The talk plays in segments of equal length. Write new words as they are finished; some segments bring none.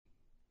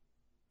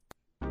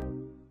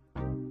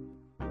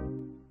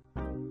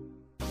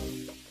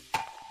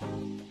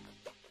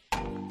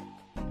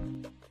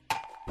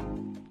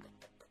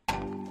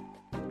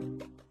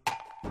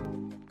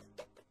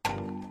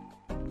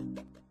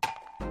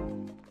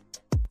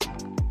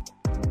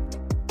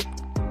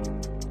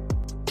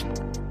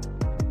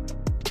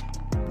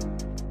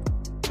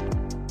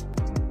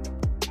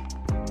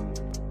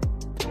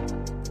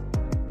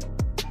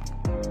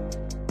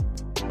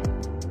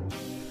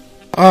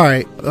All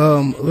right,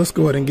 let's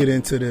go ahead and get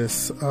into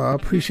this. I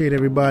appreciate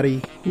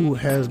everybody who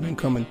has been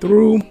coming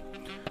through.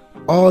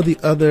 All the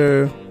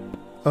other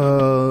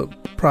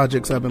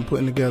projects I've been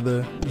putting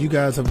together, you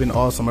guys have been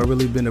awesome. I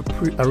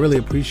really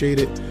appreciate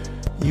it.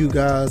 You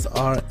guys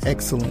are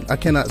excellent. I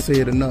cannot say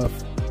it enough.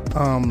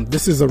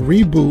 This is a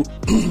reboot,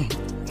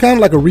 kind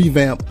of like a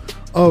revamp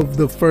of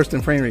the First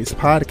and Frame Rates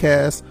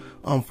podcast.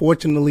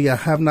 Unfortunately, I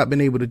have not been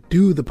able to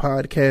do the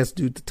podcast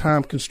due to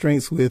time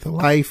constraints with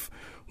life,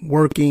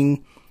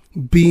 working,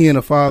 being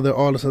a father,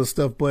 all this other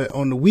stuff. But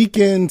on the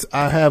weekends,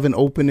 I have an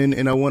opening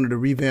and I wanted to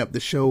revamp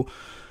the show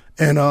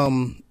and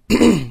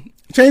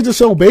change the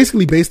show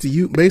basically based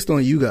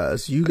on you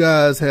guys. You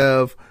guys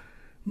have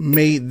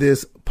made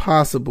this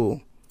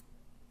possible.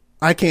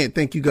 I can't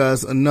thank you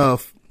guys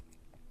enough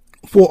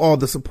for all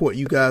the support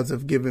you guys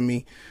have given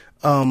me.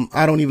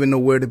 I don't even know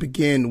where to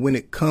begin when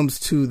it comes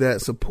to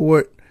that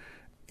support.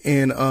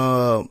 And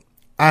I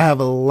have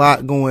a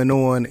lot going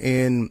on,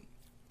 and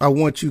I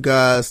want you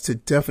guys to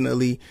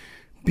definitely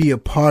be a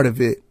part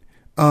of it.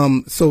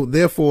 So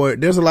therefore,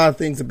 there's a lot of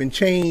things that have been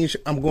changed.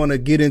 I'm going to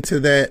get into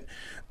that.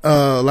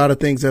 A lot of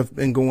things have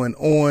been going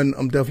on.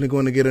 I'm definitely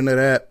going to get into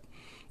that.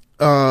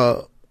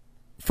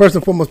 First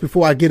and foremost,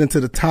 before I get into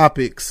the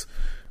topics,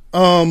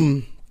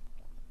 what's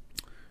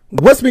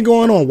been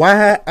going on?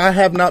 Why I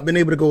have not been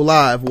able to go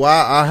live?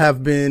 Why I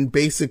have been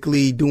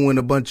basically doing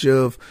a bunch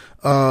of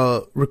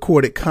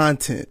recorded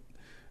content.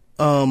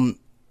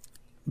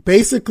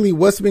 Basically,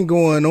 what's been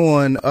going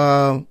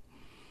on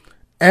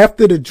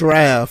after the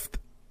draft?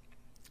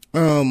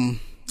 Let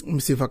me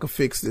see if I can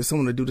fix this. I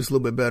want to do this a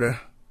little bit better.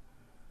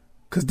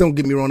 Because don't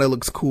get me wrong, that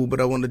looks cool, but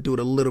I want to do it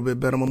a little bit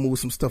better. I'm going to move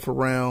some stuff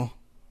around.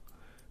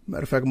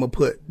 Matter of fact, I'm going to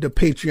put the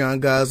Patreon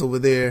guys over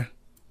there.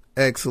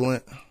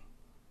 Excellent.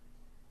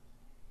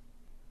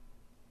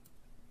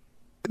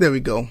 There we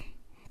go.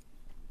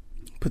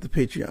 Put the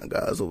Patreon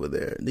guys over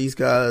there. These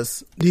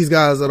guys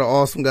are the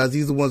awesome guys.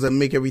 These are the ones that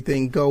make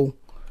everything go.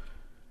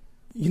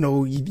 You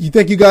know, you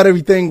think you got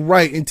everything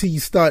right until you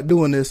start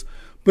doing this.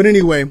 But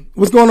anyway,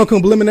 what's going on,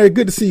 Preliminary?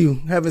 Good to see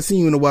you. Haven't seen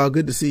you in a while.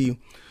 Good to see you.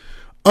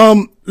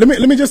 Let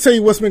me just tell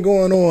you what's been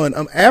going on.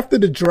 After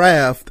the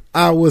draft,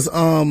 I was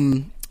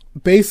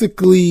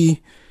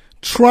basically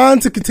trying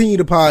to continue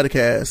the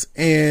podcast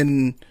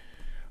and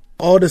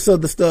all this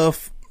other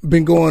stuff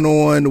been going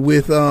on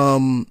with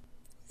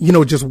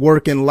just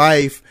work and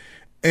life.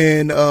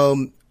 And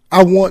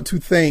I want to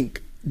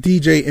thank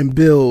DJ and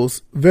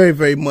Bills very,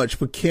 very much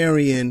for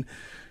carrying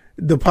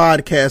the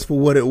podcast for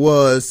what it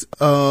was.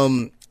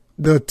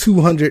 The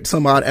 200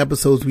 some odd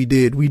episodes we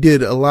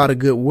did a lot of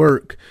good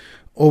work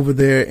over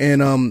there.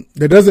 And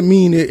that doesn't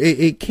mean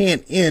it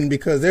can't end,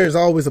 because there's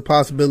always a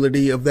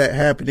possibility of that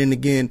happening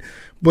again.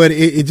 But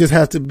it just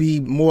has to be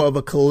more of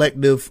a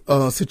collective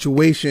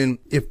situation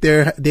if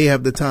they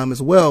have the time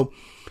as well.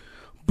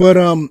 But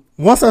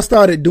once I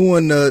started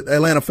doing the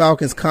Atlanta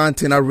Falcons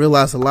content, I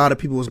realized a lot of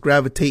people was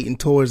gravitating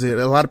towards it.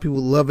 A lot of people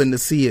loving to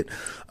see it.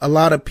 A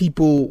lot of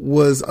people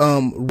was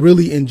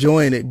really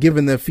enjoying it,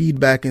 giving their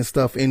feedback and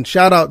stuff. And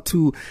shout out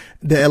to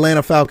the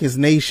Atlanta Falcons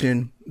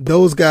Nation.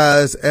 Those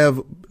guys have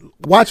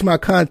watched my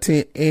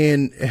content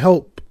and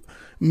help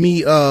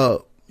me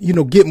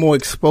get more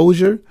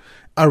exposure.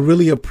 I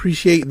really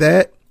appreciate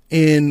that.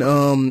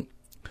 And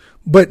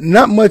but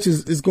not much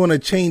is going to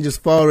change as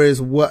far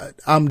as what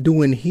I'm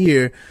doing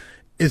here,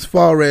 as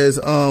far as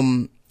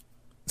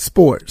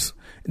sports.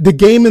 The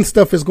gaming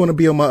stuff is going to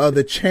be on my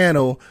other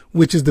channel,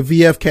 which is the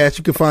VF Cast.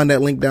 You can find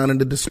that link down in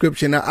the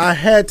description. Now, I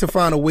had to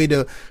find a way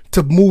to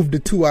move the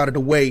two out of the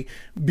way,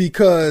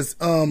 because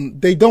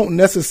they don't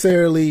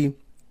necessarily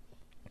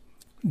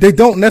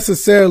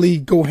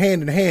go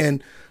hand in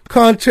hand.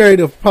 Contrary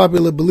to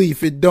popular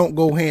belief, it don't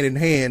go hand in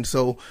hand.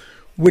 So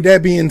with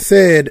that being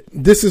said,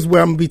 this is where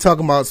I'm going to be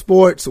talking about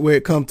sports, where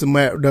it comes to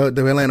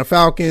the Atlanta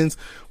Falcons,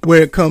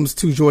 where it comes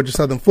to Georgia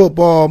Southern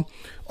football.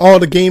 All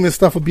the gaming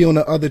stuff will be on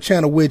the other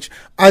channel, which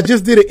I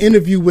just did an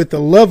interview with a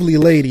lovely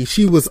lady.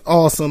 She was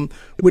awesome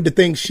with the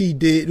things she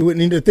did, with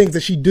the things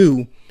that she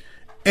do.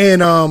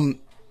 And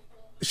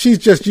she's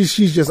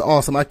just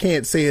awesome. I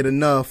can't say it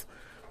enough.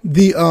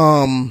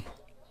 I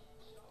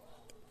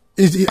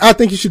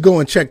think you should go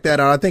and check that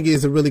out. I think it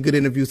is a really good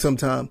interview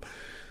sometime.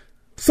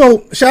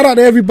 So shout out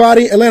to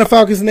everybody, Atlanta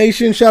Falcons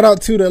Nation. Shout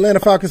out to the Atlanta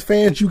Falcons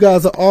fans. You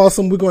guys are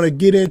awesome. We're going to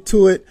get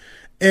into it.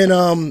 And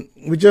I'm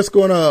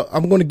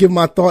going to give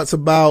my thoughts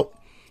about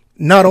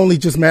not only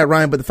just Matt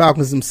Ryan, but the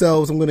Falcons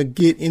themselves. I'm going to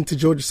get into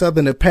Georgia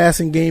Southern, the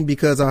passing game,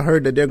 because I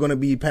heard that they're going to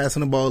be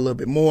passing the ball a little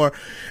bit more.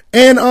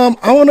 And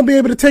I want to be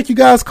able to take you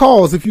guys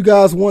calls. If you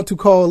guys want to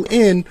call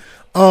in,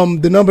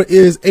 the number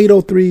is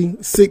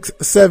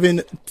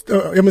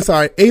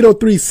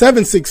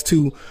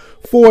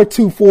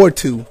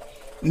 803-762-4242.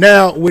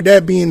 Now, with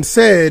that being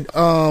said,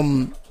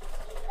 you're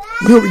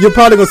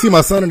probably going to see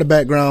my son in the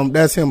background.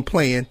 That's him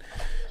playing.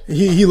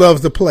 He loves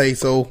to play,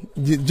 so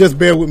just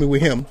bear with me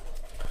with him.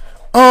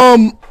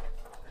 I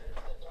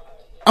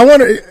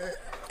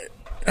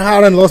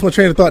lost my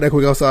train of thought that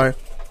quick. I'm sorry.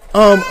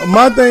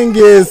 My thing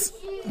is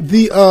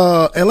the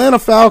Atlanta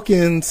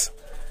Falcons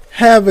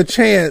have a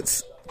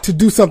chance to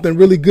do something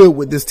really good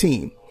with this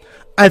team.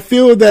 I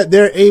feel that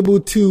they're able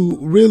to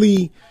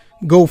really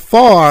go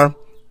far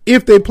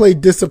if they play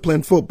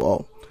disciplined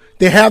football.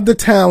 They have the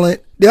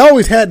talent. They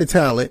always had the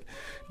talent.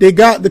 They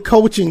got the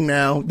coaching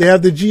now. They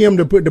have the GM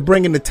to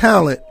bring in the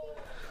talent.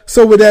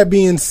 So with that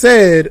being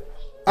said,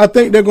 I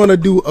think they're going to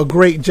do a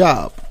great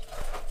job.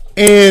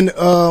 And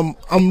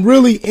I'm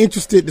really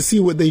interested to see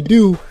what they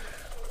do.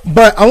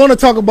 But I want to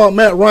talk about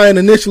Matt Ryan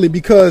initially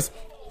because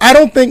I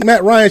don't think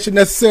Matt Ryan should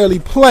necessarily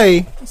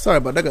play. Sorry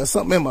about that. I got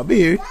something in my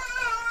beard.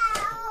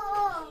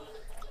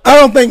 I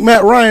don't think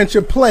Matt Ryan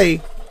should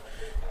play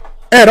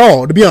at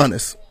all, to be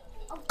honest.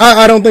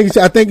 I don't think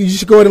I think you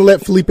should go ahead and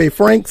let Felipe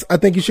Franks. I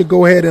think you should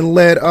go ahead and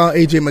let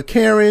AJ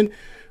McCarron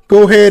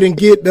go ahead and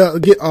get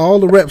all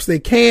the reps they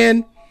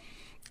can,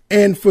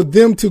 and for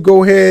them to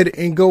go ahead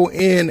and go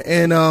in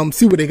and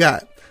see what they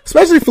got.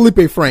 Especially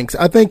Felipe Franks.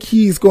 I think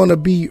he's going to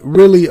be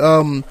really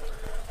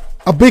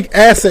a big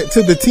asset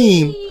to the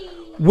team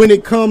when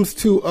it comes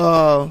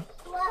to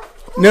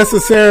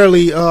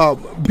necessarily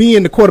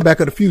being the quarterback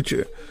of the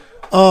future.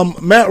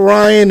 Matt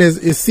Ryan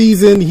is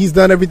seasoned. He's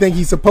done everything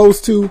he's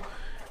supposed to.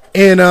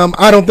 And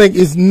I don't think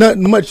it's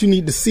nothing much you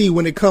need to see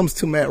when it comes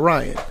to Matt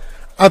Ryan.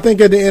 I think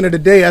at the end of the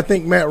day, I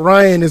think Matt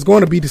Ryan is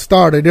going to be the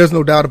starter. There's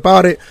no doubt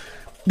about it.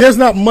 There's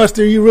not much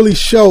that you really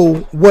show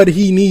what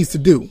he needs to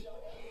do.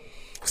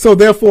 So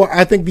therefore,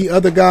 I think the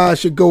other guys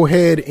should go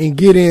ahead and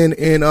get in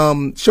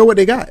and show what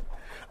they got.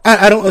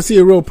 I don't see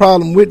a real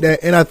problem with that.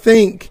 And I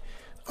think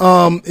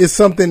it's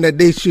something that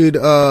they should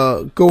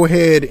go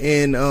ahead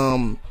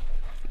and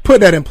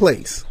put that in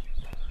place.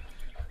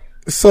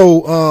 So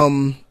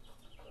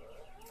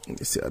let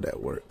me see how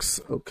that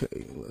works.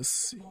 Okay, let's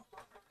see.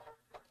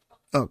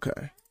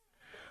 Okay.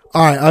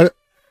 All right.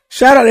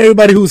 Shout out to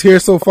everybody who's here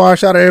so far.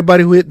 Shout out to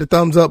everybody who hit the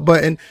thumbs up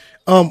button.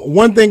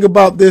 One thing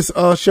about this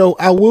show,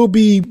 I will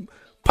be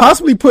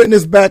possibly putting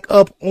this back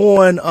up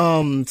on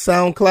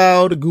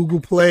SoundCloud,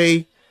 Google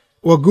Play,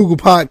 or Google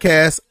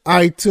Podcasts,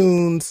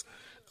 iTunes,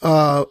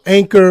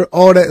 Anchor,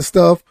 all that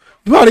stuff.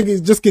 We'll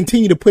probably just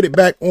continue to put it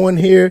back on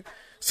here.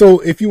 So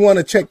if you want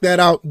to check that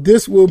out,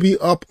 this will be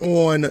up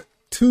on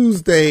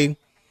Tuesday,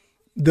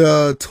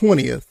 the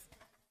 20th.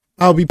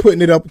 I'll be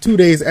putting it up 2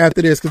 days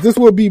after this because this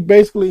will be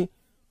basically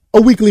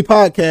a weekly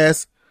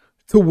podcast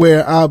to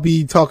where I'll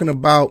be talking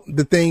about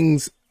the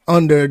things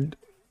under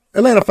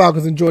Atlanta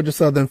Falcons and Georgia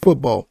Southern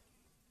football.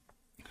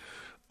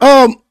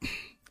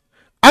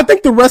 I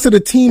think the rest of the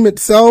team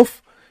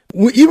itself,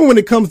 even when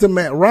it comes to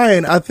Matt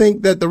Ryan, I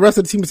think that the rest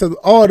of the team itself,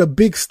 all the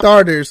big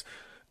starters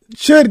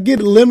should get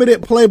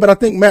limited play, but I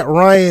think Matt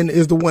Ryan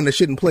is the one that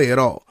shouldn't play at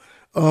all.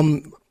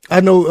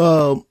 I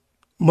know,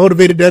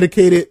 Motivated,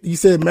 Dedicated, you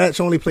said Matt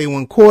should only play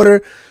 1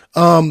 quarter.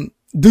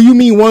 Do you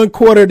mean 1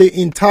 quarter the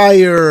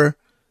entire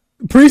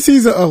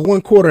preseason or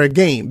 1 quarter a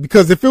game?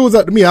 Because if it was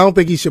up to me, I don't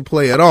think he should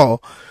play at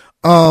all.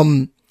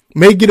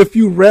 May get a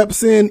few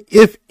reps in,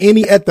 if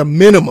any, at the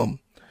minimum.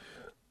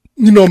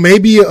 You know,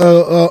 maybe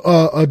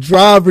a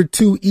drive or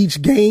 2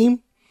 each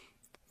game.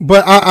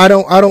 But I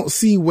don't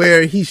see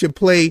where he should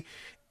play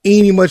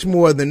any much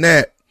more than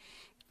that.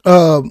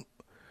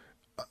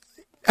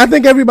 I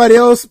think everybody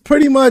else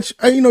pretty much,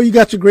 you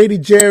got your Grady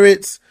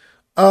Jarrett's,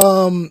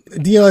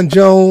 Deion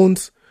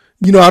Jones.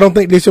 I don't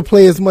think they should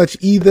play as much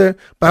either.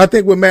 But I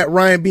think with Matt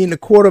Ryan being the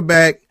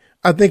quarterback,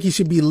 I think he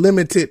should be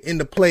limited in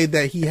the play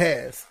that he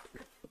has.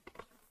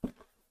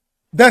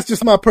 That's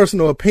just my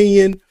personal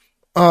opinion.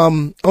 I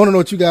want to know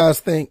what you guys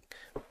think.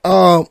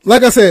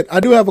 Like I said, I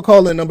do have a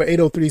call in number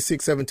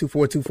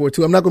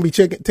 803-672-4242. I'm not going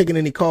to be taking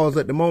any calls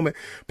at the moment.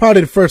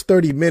 Probably the first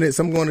 30 minutes,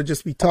 I'm going to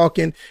just be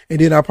talking, and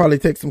then I'll probably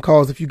take some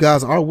calls if you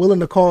guys are willing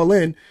to call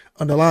in.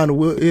 The line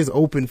is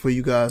open for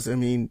you guys. I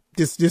mean,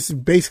 this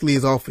basically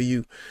is all for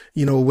you.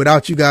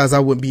 Without you guys, I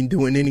wouldn't be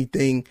doing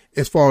anything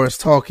as far as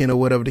talking or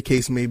whatever the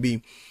case may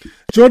be.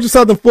 Georgia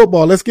Southern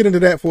football. Let's get into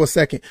that for a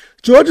second.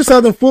 Georgia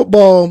Southern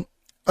football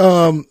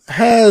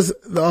has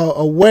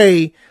a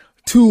way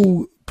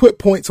to put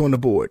points on the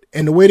board.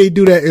 And the way they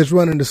do that is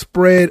running the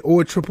spread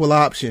or triple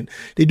option.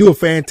 They do a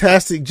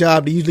fantastic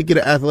job. They usually get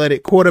an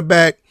athletic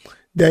quarterback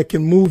that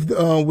can move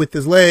with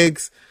his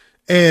legs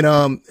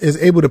and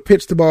is able to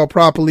pitch the ball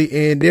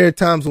properly. And there are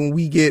times when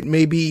we get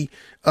maybe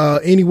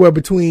anywhere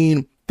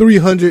between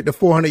 300 to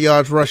 400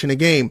 yards rushing a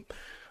game.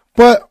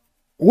 But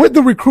with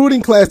the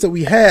recruiting class that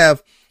we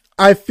have,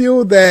 I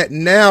feel that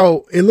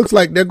now it looks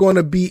like they're going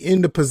to be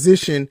in the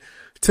position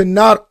to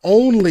not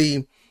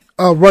only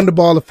run the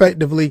ball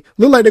effectively,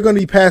 look like they're going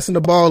to be passing the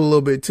ball a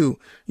little bit too.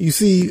 You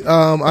see,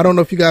 I don't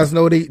know if you guys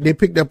know, they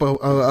picked up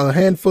a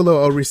handful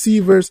of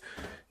receivers.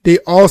 They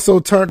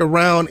also turned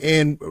around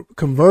and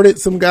converted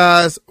some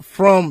guys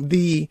from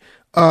the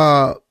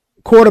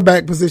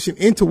quarterback position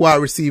into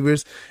wide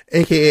receivers,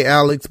 aka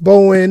Alex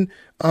Bowen.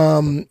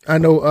 I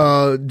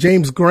know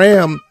James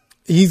Graham,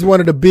 he's one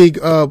of the big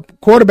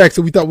quarterbacks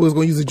that we thought we was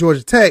going to use at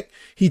Georgia Tech.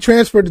 He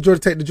transferred to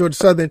Georgia Tech to Georgia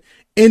Southern,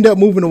 ended up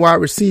moving to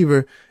wide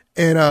receiver.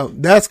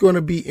 And that's going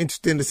to be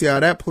interesting to see how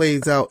that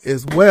plays out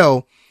as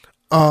well.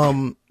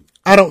 I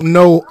don't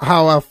know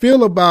how I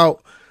feel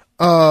about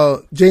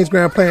James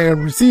Graham playing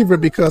receiver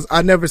because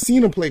I never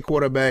seen him play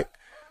quarterback,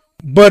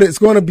 but it's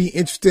going to be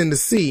interesting to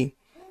see.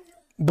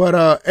 But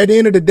at the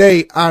end of the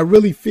day, I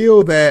really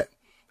feel that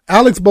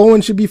Alex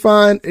Bowen should be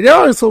fine. There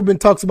also been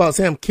talks about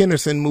Sam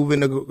Kinnerson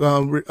moving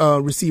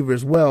to receiver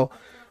as well.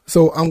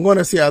 So I'm going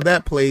to see how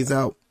that plays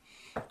out.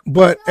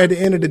 But at the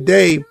end of the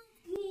day,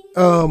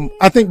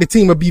 I think the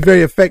team will be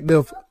very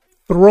effective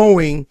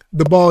throwing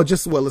the ball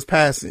just as well as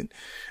passing.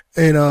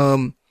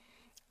 And,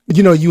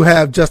 you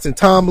have Justin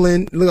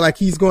Tomlin, look like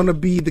he's going to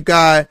be the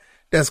guy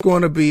that's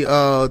going to be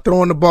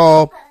throwing the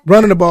ball,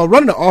 running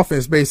the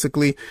offense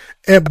basically.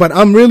 But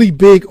I'm really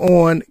big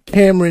on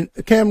Cameron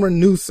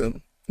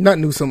Newsom. Not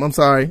Newsom, I'm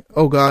sorry.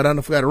 Oh God, I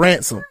forgot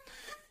Ransom.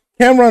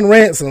 Cameron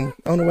Ransom.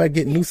 I don't know where I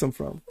get Newsom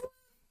from.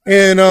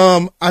 And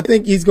I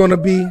think he's going to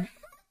be,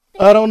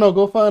 I don't know,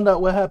 go find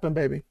out what happened,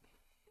 baby.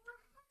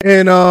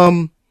 And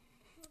I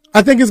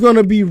think it's going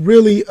to be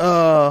really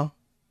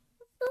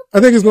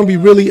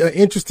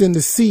interesting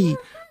to see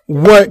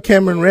what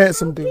Cameron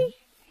Ransom do.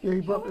 Yeah,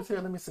 he bumped his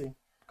head. Let me see.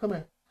 Come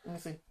here. Let me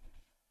see.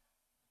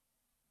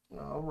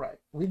 All right.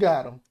 We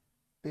got him.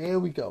 There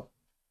we go.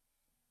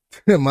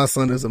 My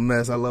son is a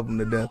mess. I love him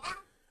to death.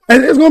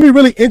 And it's going to be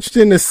really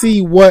interesting to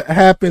see what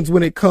happens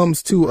when it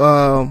comes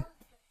to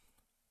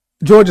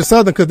Georgia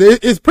Southern, because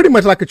it's pretty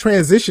much like a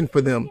transition for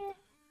them.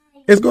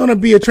 It's going to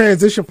be a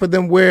transition for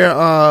them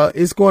where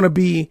it's going to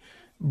be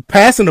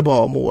passing the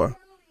ball more,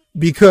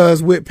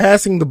 because with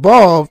passing the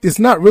ball, it's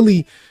not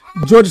really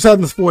Georgia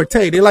Southern's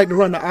forte. They like to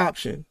run the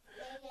option.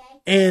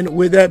 And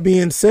with that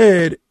being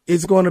said,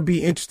 it's going to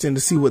be interesting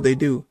to see what they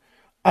do.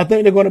 I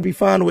think they're going to be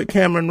fine with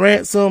Cameron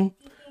Ransom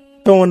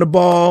throwing the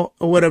ball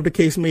or whatever the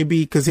case may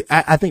be, because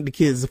I think the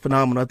kid is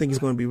phenomenal. I think he's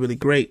going to be really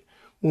great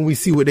when we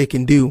see what they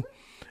can do.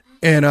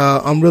 And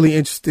I'm really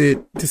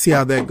interested to see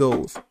how that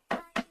goes.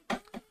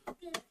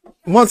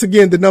 Once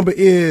again, the number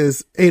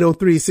is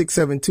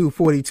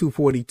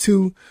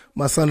 803-672-4242.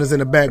 My son is in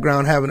the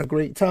background having a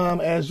great time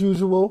as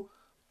usual.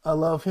 I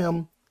love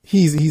him.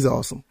 He's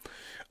awesome.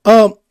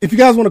 If you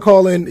guys want to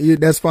call in,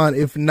 that's fine.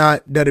 If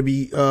not, that'd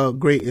be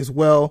great as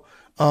well.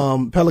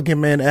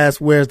 Pelican Man asks,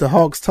 where's the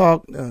Hawks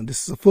talk?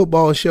 This is a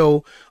football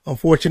show.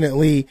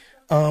 Unfortunately,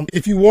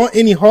 if you want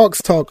any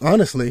Hawks talk,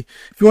 honestly,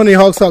 if you want any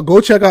Hawks talk,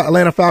 go check out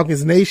Atlanta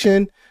Falcons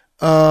Nation.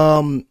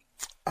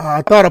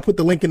 I thought I put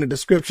the link in the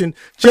description.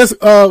 Just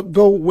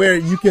go where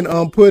you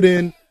can put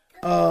in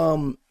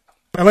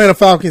Atlanta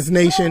Falcons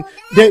Nation.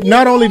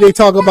 Not only they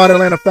talk about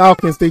Atlanta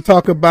Falcons, they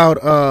talk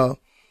about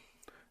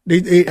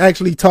they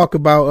actually talk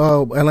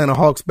about Atlanta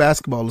Hawks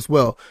basketball as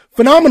well.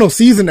 Phenomenal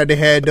season that they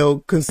had, though,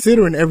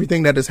 considering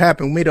everything that has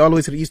happened. We made it all the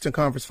way to the Eastern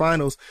Conference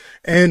Finals,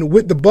 and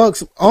with the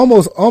Bucks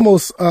almost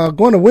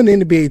going to win the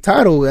NBA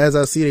title, as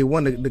I see they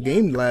won the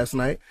game last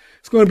night.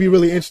 It's going to be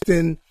really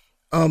interesting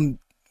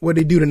what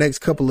they do the next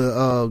couple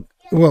of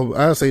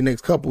I'll say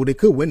next couple. They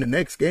could win the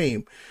next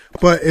game,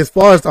 but as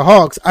far as the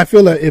Hawks, I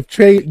feel like if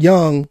Trae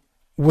Young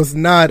was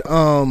not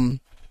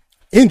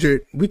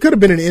injured, we could have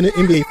been in the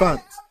NBA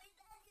Finals.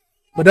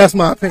 But that's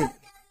my opinion.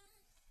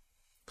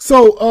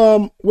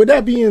 So, with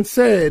that being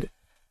said,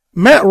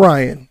 Matt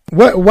Ryan,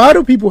 why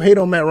do people hate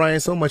on Matt Ryan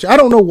so much? I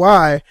don't know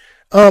why.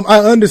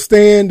 I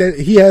understand that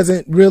he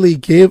hasn't really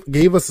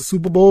gave us a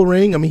Super Bowl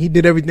ring. I mean, he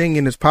did everything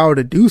in his power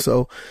to do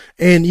so.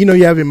 And, you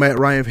have your Matt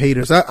Ryan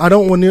haters. I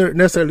don't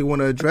necessarily want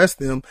to address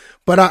them,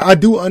 but I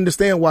do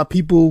understand why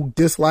people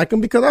dislike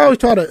him, because I always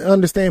try to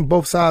understand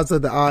both sides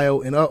of the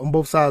aisle and on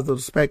both sides of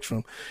the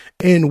spectrum.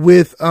 And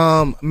with,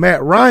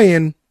 Matt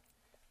Ryan,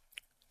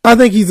 I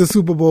think he's a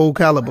Super Bowl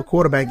caliber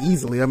quarterback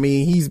easily. I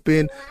mean, he's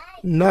been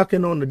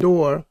knocking on the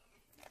door.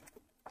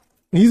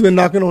 He's been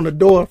knocking on the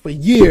door for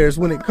years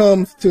when it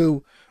comes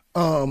to,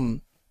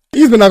 getting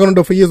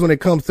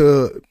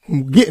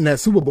that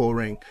Super Bowl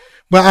ring.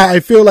 But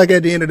I feel like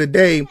at the end of the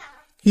day,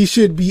 he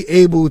should be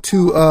able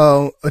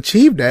to,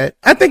 achieve that.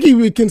 I think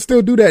he can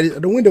still do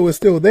that. The window is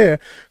still there,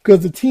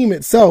 because the team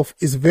itself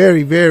is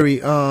very, very,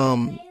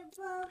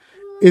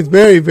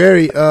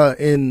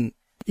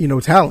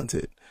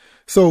 talented.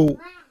 So,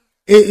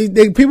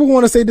 people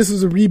want to say this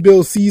is a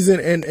rebuild season,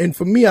 and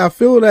for me, I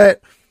feel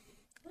that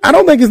I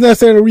don't think it's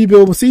necessarily a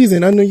rebuild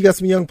season. I know you got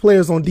some young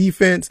players on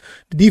defense.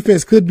 The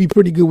defense could be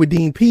pretty good with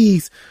Dean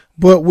Pease,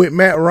 but with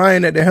Matt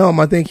Ryan at the helm,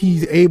 I think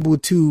he's able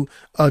to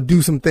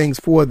do some things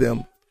for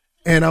them,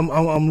 and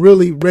I'm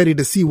really ready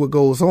to see what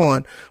goes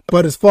on.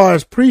 But as far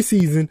as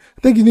preseason,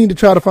 I think you need to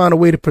try to find a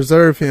way to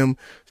preserve him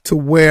to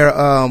where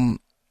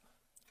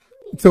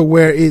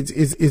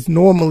it's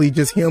normally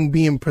just him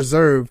being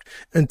preserved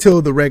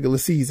until the regular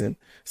season.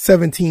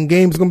 17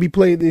 games going to be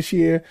played this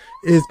year.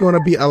 It's going to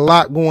be a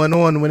lot going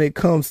on when it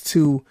comes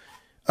to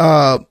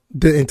the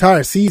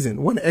entire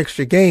season, one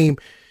extra game.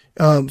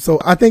 So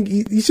I think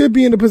he should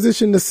be in a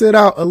position to sit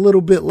out a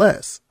little bit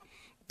less,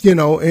 and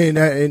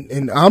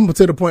I'm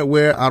to the point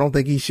where I don't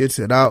think he should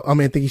sit out. I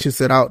think he should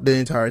sit out the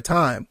entire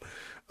time.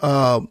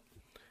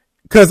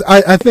 Cause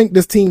I think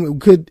this team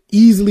could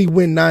easily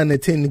win 9 to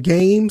 10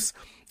 games,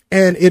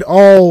 and it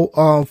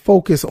all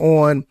focus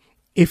on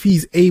if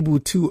he's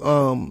able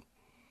to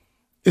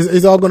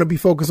It's all going to be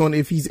focused on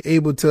if he's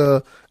able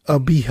to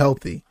be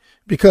healthy.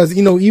 Because,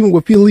 even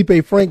with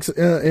Felipe Franks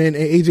and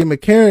AJ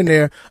McCarron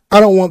there, I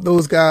don't want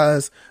those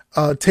guys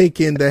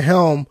taking the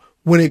helm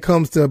when it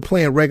comes to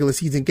playing regular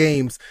season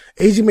games.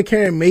 AJ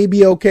McCarron may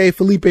be okay.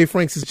 Felipe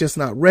Franks is just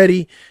not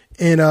ready.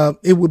 And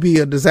it would be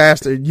a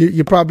disaster.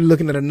 You're probably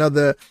looking at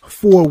another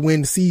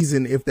 4-win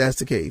season if that's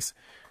the case.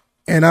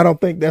 And I don't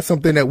think that's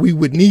something that we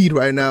would need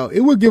right now.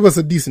 It would give us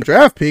a decent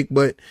draft pick,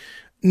 but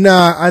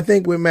nah, I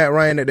think with Matt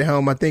Ryan at the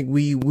helm, I think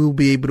we will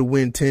be able to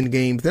win 10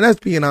 games. And that's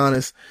being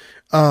honest.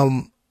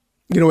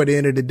 At the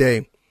end of the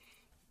day,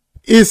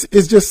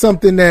 it's just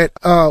something that,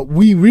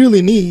 we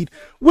really need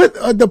with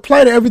the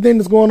plight of everything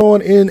that's going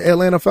on in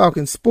Atlanta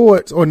Falcons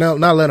sports, or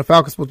not Atlanta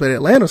Falcons sports, but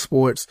Atlanta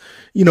sports,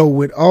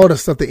 with all the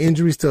stuff, the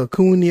injuries to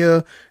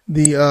Acuna,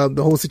 the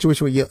whole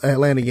situation with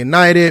Atlanta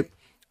United.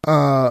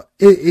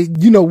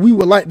 We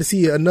would like to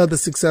see another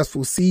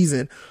successful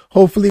season.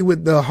 Hopefully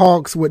with the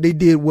Hawks, what they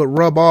did would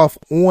rub off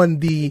on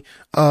the,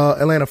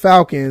 Atlanta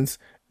Falcons.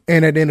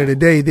 And at the end of the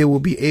day, they will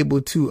be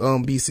able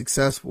to, be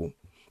successful.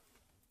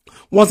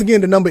 Once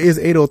again, the number is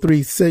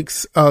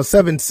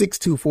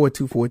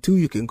 803-762-4242.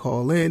 You can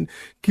call in,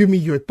 give me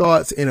your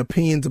thoughts and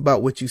opinions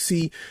about what you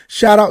see.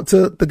 Shout out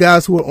to the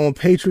guys who are on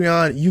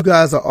Patreon. You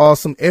guys are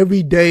awesome.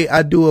 Every day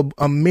I do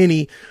a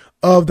mini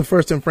of the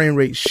First and Frame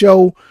Rate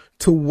show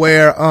to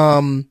where,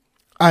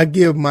 I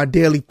give my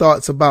daily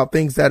thoughts about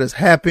things that has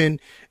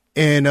happened.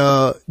 And,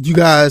 you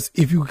guys,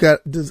 if you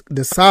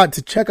decide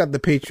to check out the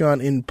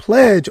Patreon and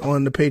pledge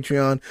on the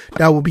Patreon,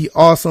 that would be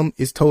awesome.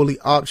 It's totally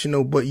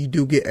optional, but you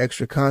do get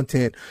extra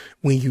content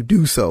when you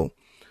do so.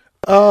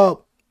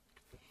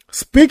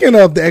 Speaking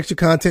of the extra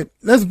content,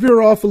 let's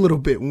veer off a little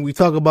bit when we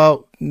talk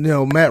about,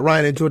 Matt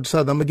Ryan and Georgia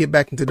Southern. I'm going to get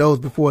back into those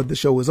before the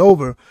show is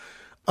over.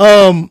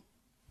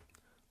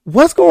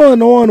 What's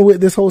going on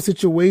with this whole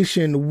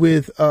situation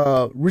with,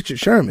 Richard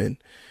Sherman?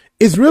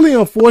 It's really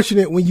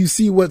unfortunate when you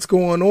see what's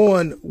going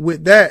on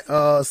with that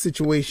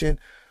situation.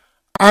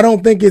 I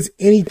don't think it's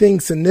anything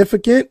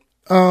significant.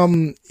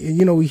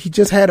 He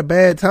just had a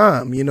bad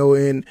time,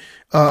 and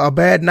a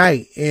bad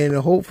night, and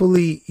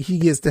hopefully he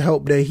gets the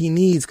help that he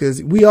needs,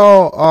 because we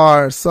all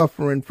are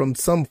suffering from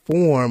some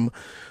form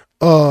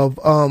of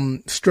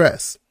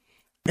stress.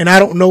 And I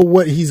don't know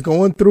what he's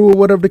going through or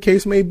whatever the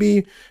case may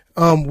be.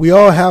 We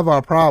all have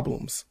our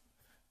problems.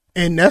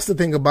 And that's the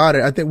thing about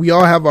it. I think we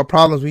all have our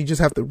problems. We just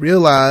have to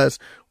realize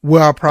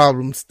where our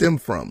problems stem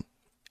from.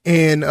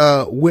 And,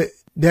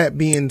 with that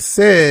being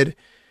said,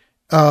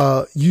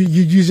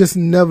 you just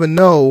never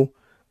know,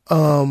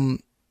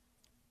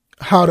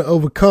 how to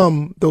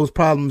overcome those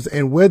problems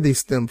and where they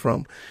stem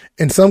from.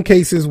 In some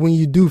cases, when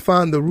you do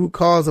find the root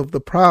cause of the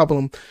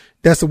problem,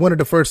 that's one of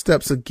the first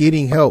steps of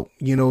getting help.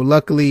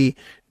 Luckily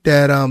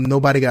that,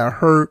 nobody got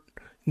hurt,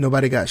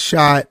 nobody got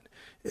shot,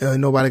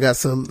 nobody got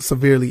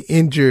severely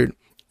injured.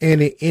 And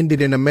it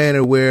ended in a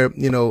manner where,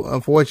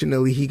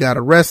 unfortunately he got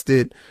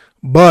arrested,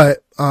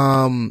 but,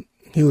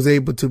 he was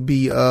able to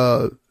be,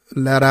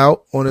 let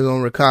out on his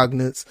own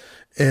recognizance,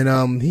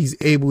 and, he's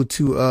able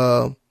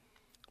to,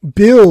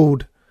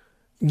 build,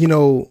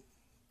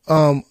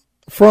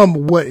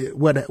 from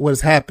what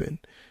has happened.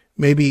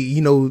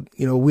 Maybe,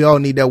 we all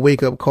need that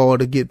wake up call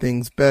to get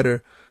things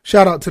better.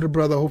 Shout out to the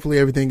brother. Hopefully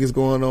everything is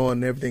going on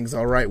and everything's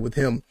all right with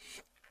him.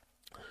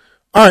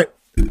 All right.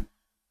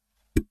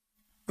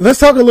 Let's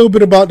talk a little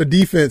bit about the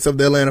defense of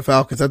the Atlanta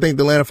Falcons. I think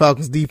the Atlanta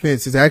Falcons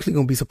defense is actually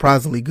going to be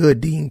surprisingly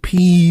good. Dean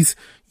Pease,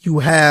 you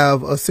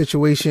have a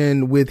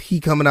situation with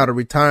he coming out of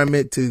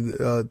retirement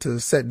to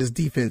set this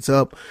defense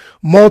up.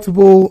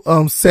 Multiple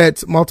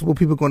sets, multiple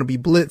people going to be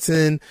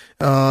blitzing.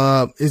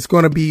 It's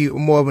going to be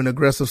more of an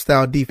aggressive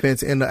style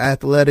defense, and the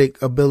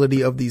athletic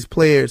ability of these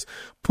players,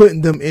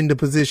 putting them in the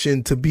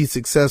position to be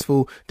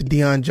successful. The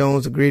Deion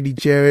Jones, the Grady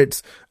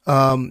Jarrett's.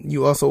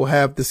 You also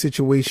have the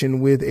situation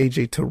with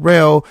AJ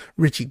Terrell.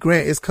 Richie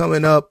Grant is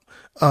coming up.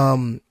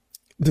 The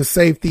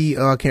safety,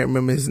 I can't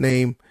remember his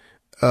name.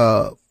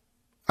 I'll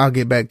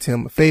get back to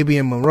him.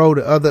 Fabian Monroe,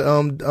 the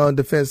other,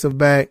 defensive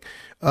back.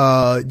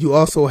 You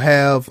also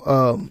have,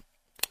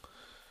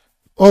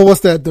 what's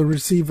that? The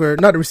receiver,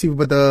 not the receiver,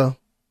 but the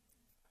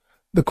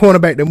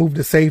cornerback that moved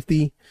to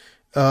safety.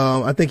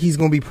 I think he's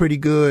going to be pretty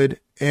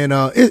good. And,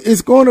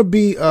 it's going to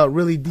be a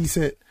really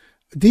decent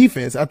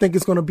defense. I think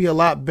it's going to be a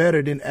lot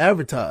better than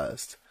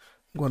advertised.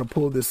 I'm going to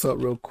pull this up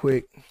real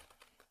quick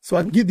so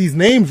I can get these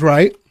names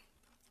right.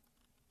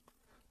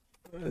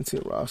 Let's see,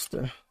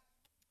 roster.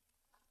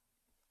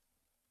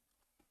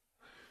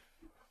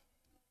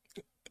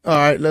 All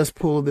right, let's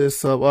pull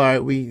this up. All right,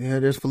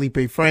 there's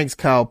Felipe Franks,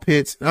 Kyle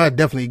Pitts. I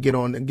definitely get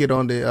on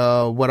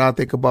the what I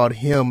think about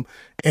him,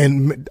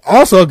 and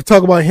also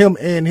talk about him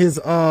and his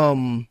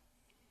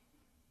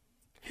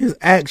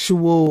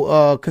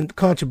actual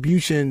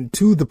contribution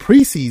to the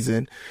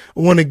preseason. I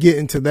want to get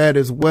into that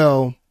as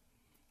well.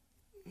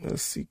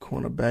 Let's see,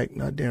 cornerback,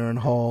 not Darren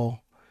Hall.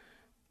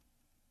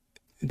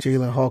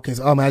 Jalen Hawkins.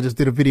 I just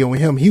did a video on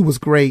him. He was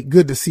great.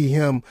 Good to see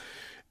him.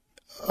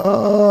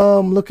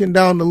 I'm looking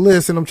down the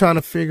list and I'm trying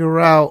to figure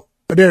out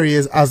there he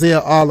is, Isaiah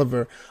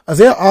Oliver.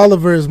 Isaiah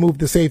Oliver has moved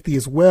to safety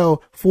as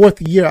well.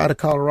 4th year out of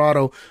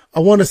Colorado. I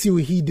want to see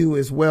what he do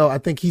as well. I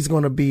think he's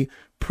going to be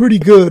pretty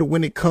good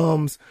when it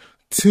comes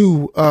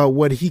to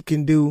what he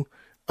can do.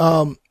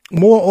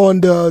 More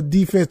on the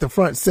defense, the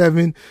front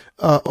seven,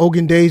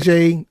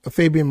 Ogundeji,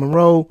 Fabian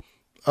Monroe,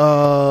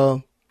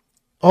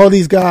 all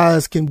these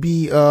guys can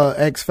be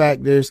X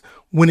factors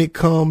when it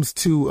comes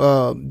to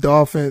the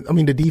offense. I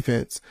mean, the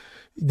defense.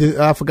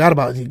 I forgot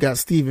about it. You got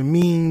Steven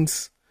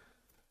Means.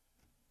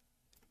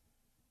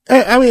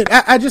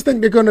 I just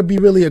think they're going to be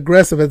really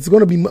aggressive. It's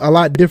going to be a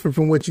lot different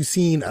from what you've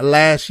seen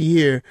last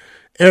year.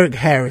 Eric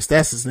Harris,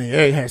 that's his name.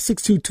 Eric Harris,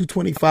 6'2",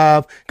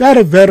 225. Got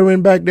a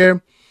veteran back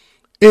there.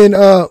 And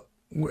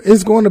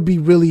it's going to be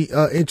really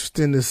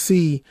interesting to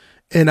see.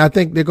 And I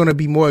think they're going to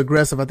be more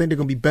aggressive. I think they're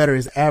going to be better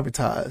as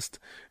advertised.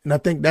 And I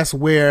think that's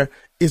where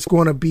it's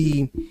going to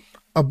be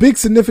a big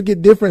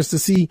significant difference to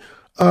see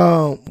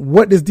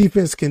what this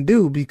defense can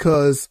do.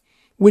 Because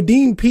with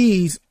Dean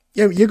Pease,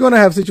 you're going to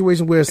have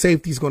situations where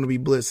safety is going to be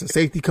blitzing,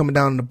 safety coming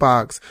down in the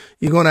box.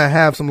 You're going to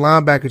have some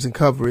linebackers in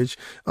coverage.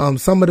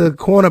 Some of the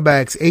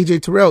cornerbacks,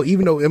 AJ Terrell,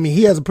 even though,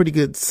 he has a pretty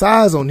good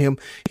size on him,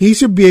 he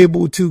should be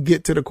able to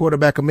get to the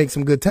quarterback and make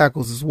some good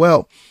tackles as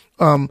well.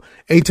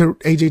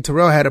 AJ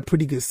Terrell had a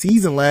pretty good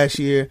season last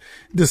year.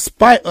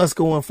 Despite us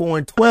going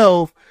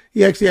 4-12,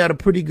 he actually had a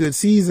pretty good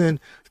season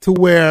to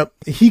where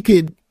he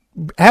could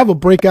have a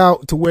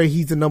breakout to where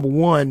he's the number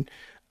one.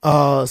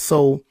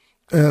 So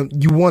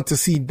you want to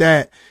see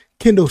that.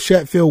 Kendall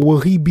Sheffield,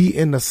 will he be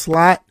in the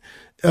slot?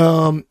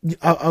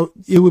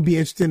 It would be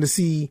interesting to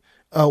see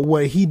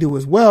what he do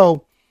as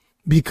well,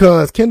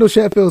 because Kendall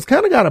Sheffield's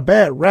kind of got a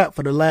bad rap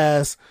for the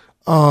last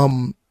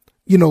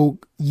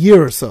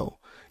year or so.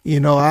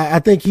 I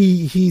think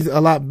he's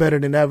a lot better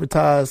than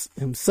advertised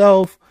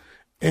himself,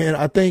 and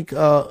I think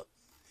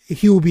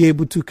he will be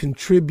able to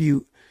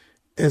contribute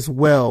as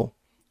well.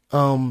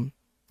 I'm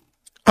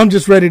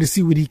just ready to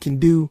see what he can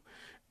do.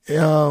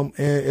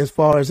 As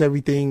far as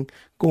everything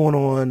going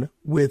on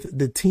with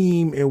the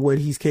team and what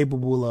he's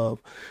capable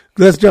of.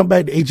 Let's jump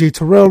back to AJ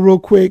Terrell real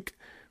quick.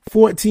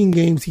 14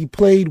 games he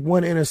played,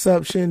 1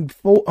 interception,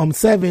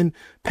 7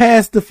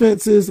 pass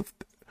defenses,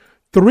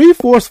 3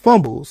 forced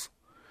fumbles.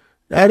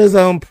 That is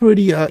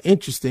pretty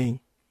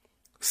interesting.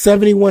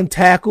 71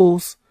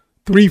 tackles,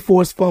 3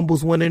 forced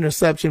fumbles, 1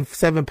 interception,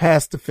 7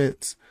 pass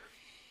defense,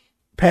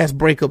 pass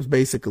breakups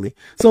basically.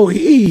 So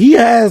he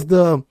has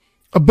the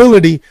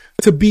ability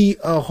to be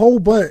a whole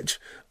bunch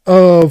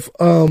of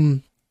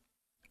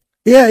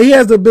he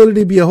has the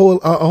ability to be a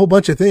whole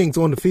bunch of things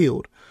on the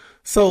field.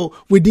 So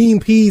with Dean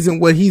Pease and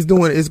what he's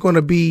doing, it's going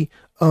to be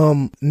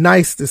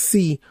nice to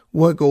see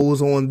what goes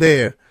on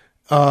there.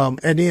 At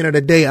the end of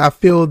the day, I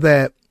feel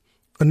that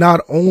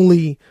not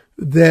only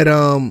that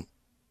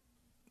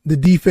the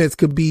defense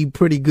could be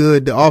pretty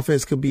good, the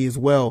offense could be as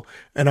well,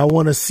 and I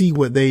want to see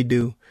what they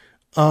do.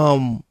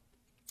 Like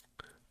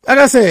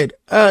I said,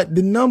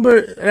 the number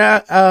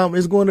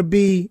is going to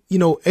be,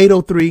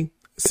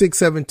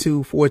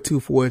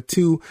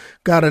 803-672-4242.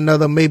 Got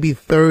another maybe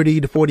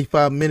 30 to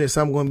 45 minutes.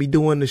 I'm going to be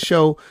doing the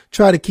show.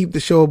 Try to keep the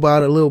show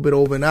about a little bit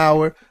over an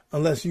hour,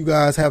 unless you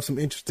guys have some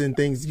interesting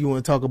things you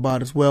want to talk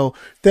about as well.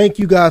 Thank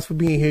you guys for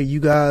being here. You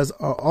guys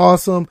are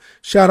awesome.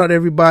 Shout out to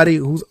everybody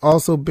who's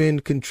also been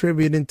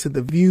contributing to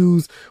the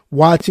views,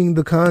 watching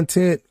the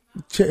content,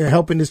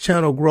 helping this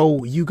channel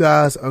grow. You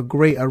guys are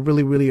great. I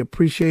really, really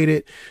appreciate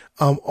it.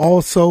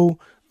 Also,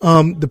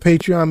 the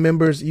Patreon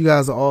members, you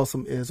guys are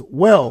awesome as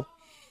well.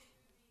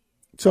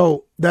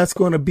 So that's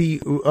going to be,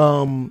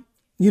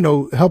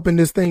 helping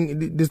this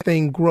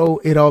thing grow.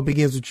 It all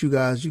begins with you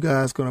guys. You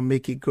guys going to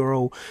make it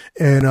grow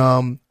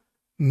and,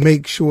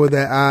 make sure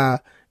that I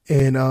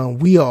and,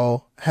 we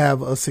all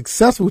have a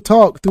successful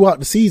talk throughout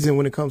the season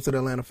when it comes to the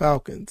Atlanta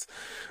Falcons.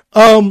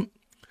 I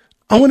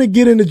want to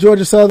get into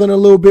Georgia Southern a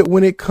little bit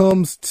when it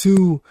comes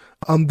to,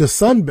 the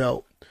Sun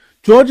Belt.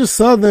 Georgia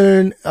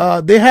Southern,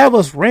 they have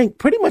us ranked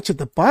pretty much at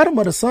the bottom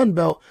of the Sun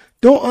Belt.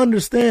 Don't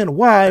understand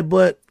why,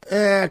 but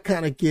I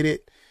kind of get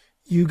it.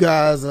 You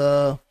guys,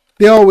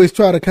 they always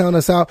try to count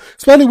us out,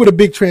 especially with a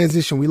big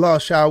transition. We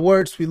lost Shy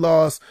Wertz. We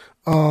lost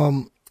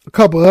a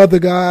couple other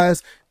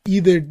guys,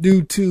 either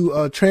due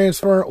to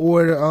transfer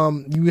or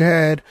you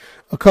had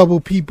a couple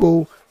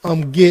people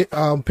get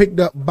picked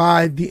up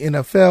by the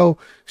NFL.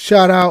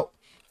 Shout out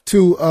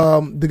to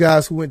the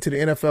guys who went to the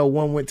NFL.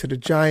 One went to the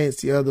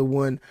Giants. The other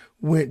one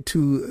went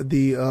to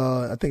the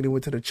I think they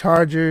went to the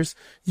Chargers.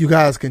 You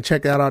guys can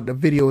check that out. The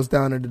video is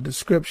down in the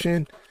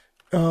description.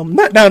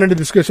 Not down in the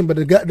description, but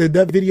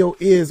that video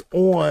is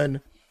on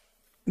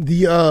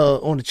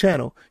the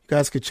channel. You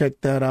guys can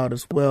check that out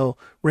as well.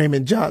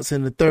 Raymond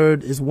Johnson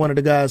III is one of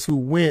the guys who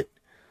went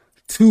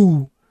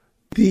to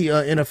the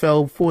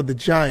NFL for the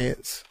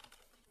Giants.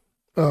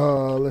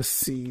 Let's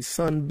see,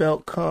 Sun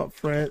Belt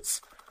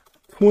Conference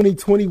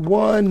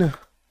 2021. I'm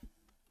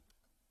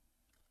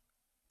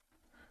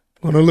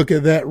gonna look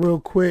at that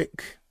real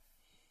quick.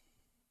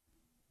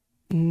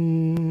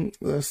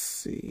 Let's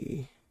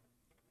see.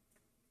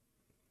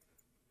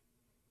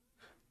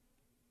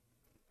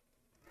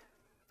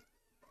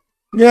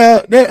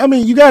 Yeah, I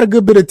mean, you got a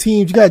good bit of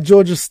teams. You got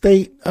Georgia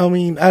State. I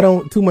mean, I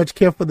don't too much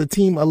care for the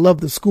team. I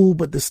love the school,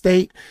 but the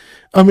state.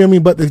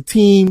 But the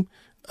team,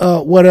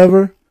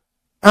 whatever.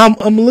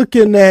 I'm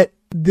looking at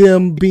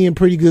them being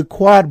pretty good.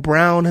 Quad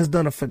Brown has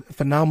done a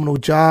phenomenal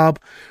job.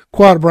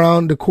 Quad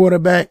Brown, the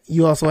quarterback.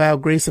 You also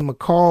have Grayson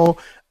McCall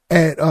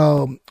at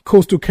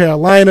Coastal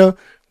Carolina.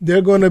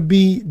 They're going to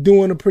be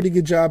doing a pretty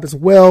good job as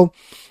well.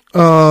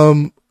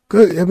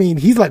 Good. I mean,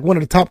 he's like one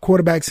of the top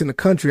quarterbacks in the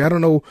country. I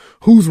don't know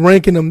who's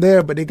ranking him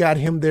there, but they got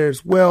him there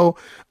as well.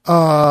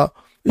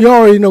 You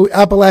already know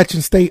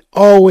Appalachian State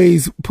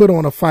always put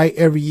on a fight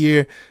every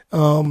year.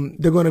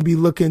 They're going to be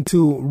looking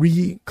to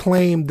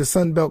reclaim the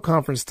Sun Belt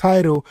Conference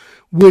title,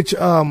 which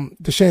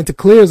the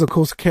Chanticleers of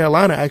Coastal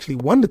Carolina actually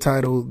won the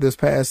title this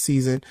past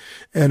season.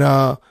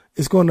 And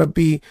it's going to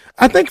be,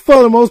 I think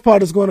for the most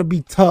part, it's going to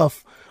be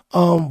tough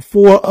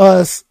for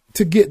us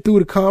to get through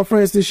the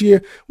conference this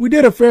year. We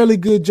did a fairly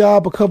good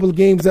job. A couple of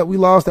games that we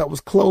lost that was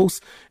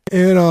close,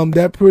 and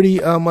that pretty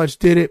much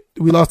did it.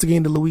 We lost a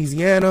game to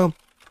Louisiana,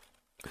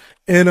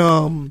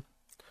 and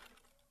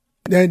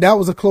that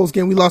was a close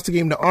game. We lost a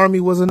game to Army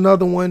was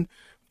another one.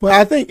 But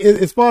I think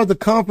as far as the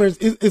conference,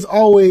 it's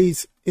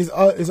always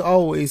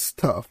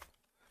tough,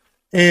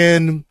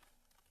 and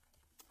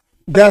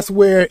that's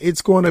where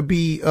it's going to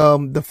be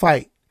the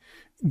fight.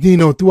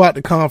 Throughout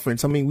the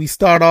conference. I mean, we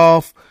start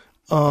off.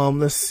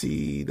 Let's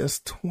see, that's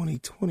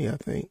 2020, I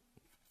think.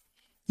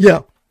 Yeah,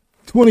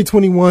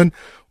 2021.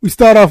 We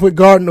start off with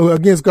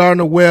against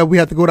Gardner Webb. We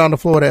have to go down to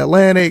Florida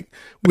Atlantic.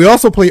 We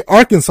also play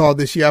Arkansas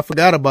this year. I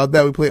forgot about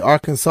that. We play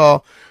Arkansas.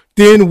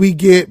 Then we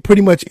get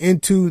pretty much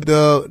into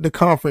the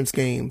conference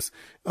games.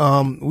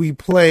 We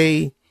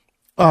play,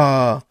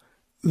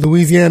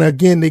 Louisiana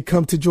again. They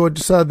come to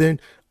Georgia Southern.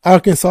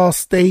 Arkansas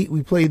State.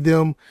 We play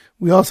them.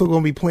 We also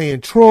going to be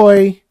playing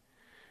Troy.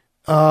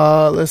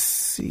 Let's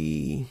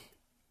see.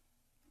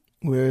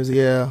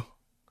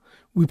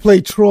 We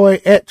play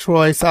Troy at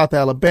Troy, South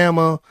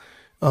Alabama.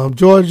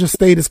 Georgia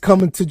State is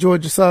coming to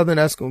Georgia Southern.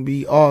 That's going to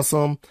be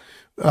awesome.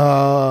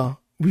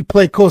 We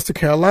play Coastal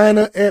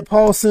Carolina at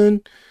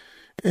Paulson.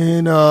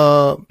 And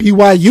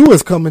BYU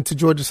is coming to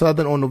Georgia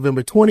Southern on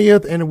November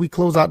 20th. And we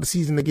close out the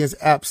season against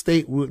App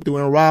State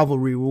doing a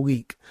rivalry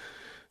week.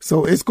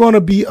 So it's going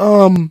to be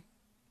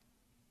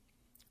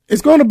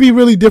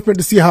really different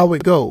to see how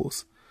it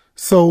goes.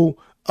 So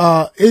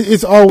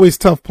it's always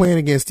tough playing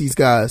against these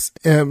guys.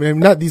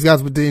 Not these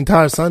guys, but the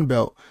entire Sun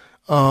Belt.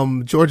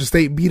 Georgia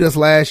State beat us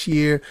last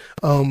year.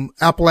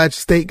 Appalachian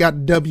State got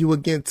the W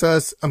against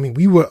us. I mean,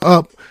 we were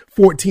up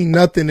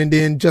 14-0, and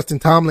then Justin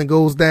Tomlin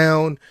goes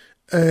down,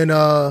 and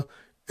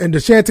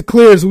the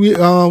Chanticleers, we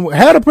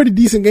had a pretty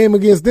decent game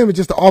against them. It's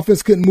just the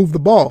offense couldn't move the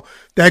ball.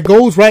 That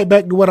goes right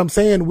back to what I'm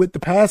saying with the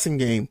passing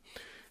game.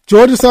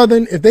 Georgia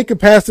Southern, if they could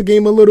pass the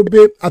game a little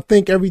bit, I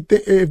think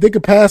if they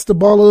could pass the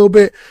ball a little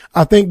bit,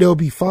 I think they'll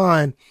be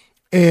fine.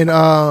 And,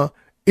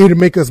 it'll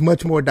make us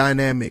much more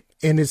dynamic.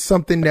 And it's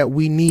something that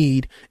we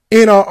need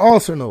in our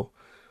arsenal.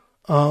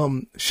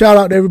 Shout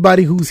out to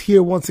everybody who's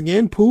here once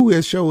again. Pooh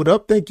has showed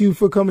up. Thank you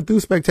for coming through.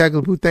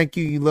 Spectacular Pooh. Thank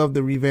you. You love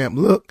the revamped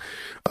look.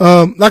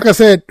 Like I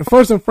said, the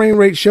First and Frame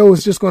Rate show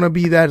is just going to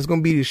be that. It's going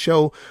to be the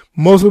show.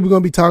 Mostly we're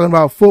going to be talking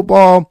about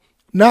football.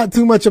 Not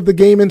too much of the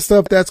gaming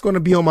stuff. That's going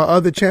to be on my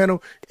other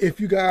channel. If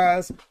you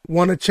guys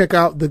want to check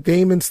out the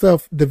gaming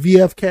stuff, the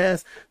VF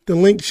Cast, the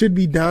link should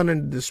be down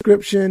in the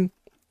description.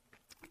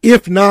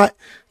 If not,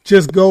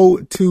 just go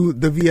to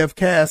the VF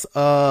Cast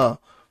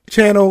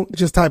channel.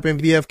 Just type in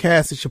VF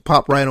Cast. It should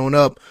pop right on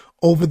up.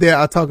 Over there,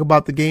 I talk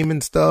about the gaming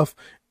stuff,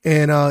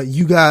 and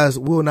you guys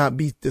will not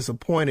be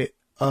disappointed.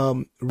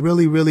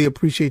 Really, really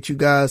appreciate you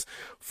guys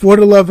for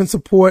the love and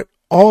support.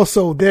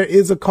 Also, there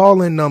is a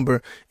call-in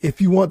number.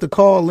 If you want to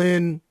call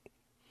in,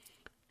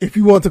 to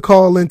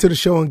the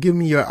show and give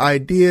me your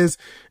ideas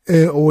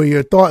or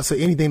your thoughts or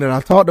anything that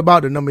I talked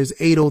about, the number is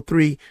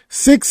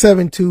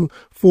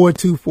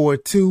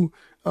 803-672-4242.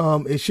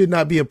 It should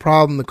not be a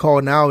problem to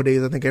call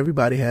nowadays. I think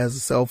everybody has a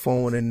cell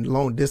phone, and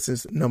long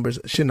distance numbers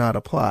should not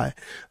apply.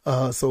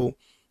 So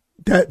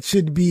that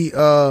should be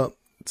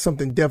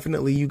something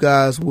definitely you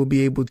guys will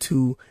be able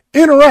to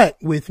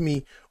interact with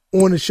me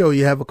on the show.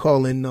 You have a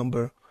call-in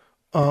number.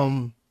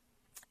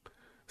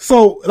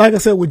 So like I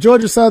said, with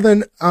Georgia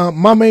Southern,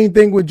 my main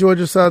thing with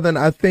Georgia Southern,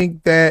 I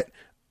think that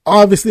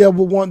obviously I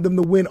would want them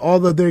to win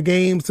all of their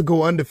games to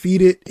go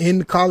undefeated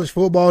in college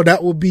football.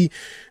 That would be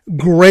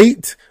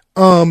great.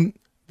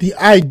 The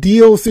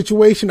ideal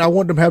situation, I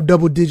want them to have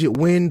double-digit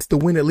wins to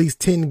win at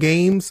least 10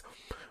 games.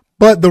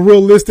 But the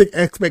realistic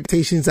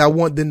expectations, I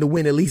want them to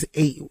win at least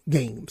 8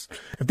 games.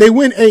 If they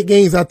win 8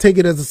 games, I'll take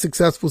it as a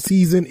successful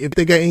season. If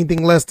they got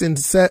anything less than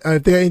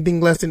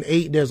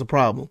 8, there's a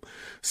problem.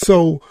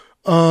 So,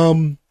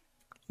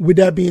 with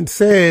that being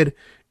said,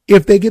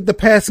 if they get the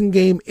passing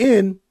game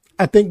in,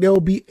 I think they'll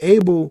be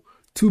able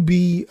to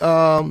be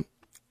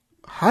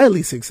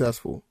highly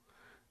successful.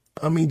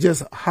 I mean,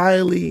 just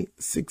highly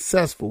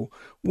successful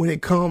when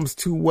it comes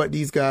to what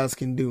these guys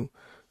can do.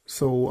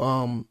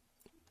 So,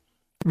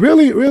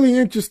 really, really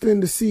interesting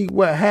to see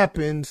what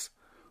happens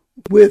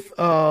with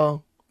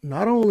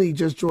not only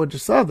just Georgia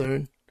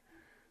Southern,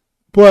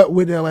 but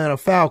with the Atlanta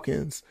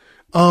Falcons.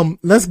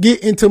 Let's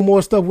get into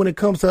more stuff when it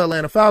comes to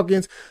Atlanta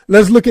Falcons.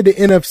 Let's look at the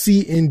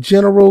NFC in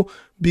general,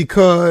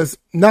 because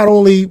not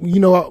only,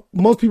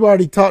 most people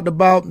already talked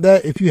about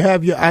that. If you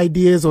have your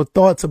ideas or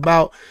thoughts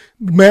about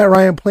Matt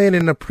Ryan playing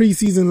in the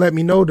preseason, let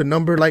me know. The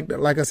number, like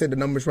I said, the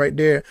number's right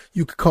there.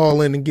 You could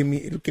call in and give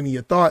me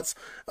your thoughts.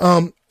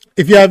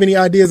 If you have any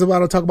ideas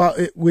about it, talk about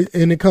it when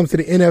it comes to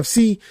the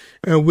NFC,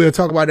 and we'll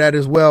talk about that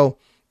as well.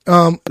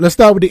 Let's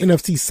start with the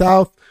NFC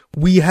South.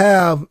 We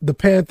have the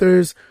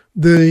Panthers,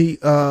 the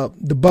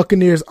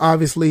Buccaneers,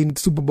 obviously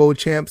Super Bowl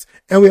champs,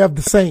 and we have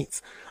the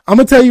Saints. I'm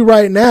going to tell you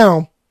right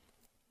now,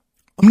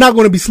 I'm not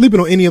going to be sleeping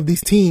on any of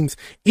these teams,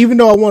 even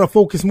though I want to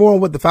focus more on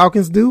what the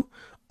Falcons do.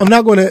 I'm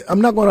not going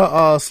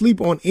to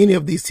sleep on any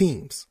of these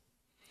teams.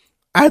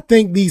 I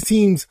think these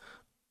teams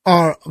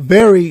are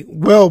very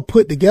well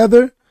put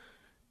together.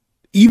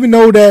 Even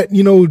though that,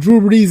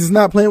 Drew Brees is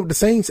not playing with the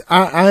Saints,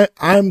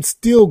 I'm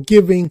still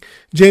giving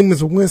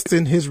Jameis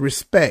Winston his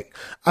respect.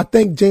 I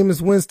think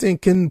Jameis Winston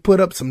can put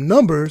up some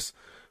numbers.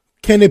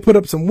 Can they put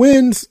up some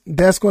wins?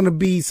 That's going to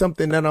be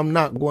something that I'm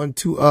not going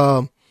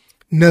to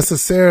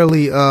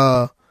necessarily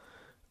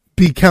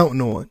be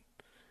counting on.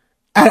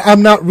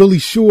 I'm not really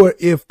sure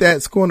if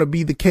that's going to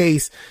be the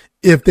case,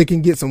 if they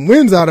can get some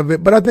wins out of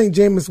it, but I think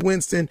Jameis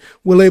Winston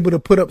will able to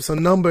put up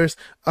some numbers.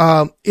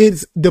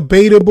 It's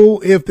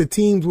debatable if the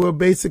teams were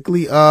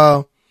basically,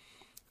 let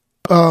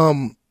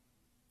me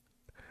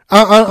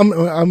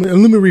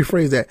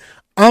rephrase that.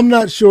 I'm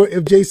not sure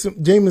if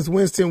Jameis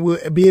Winston will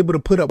be able to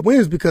put up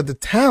wins, because the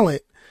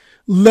talent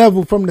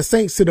level from the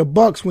Saints to the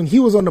Bucks when he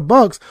was on the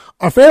Bucks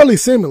are fairly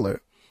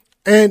similar.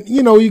 And,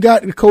 you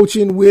got the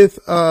coaching with,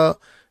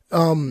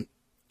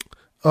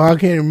 I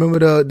can't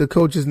remember the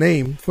coach's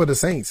name for the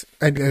Saints.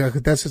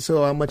 That's just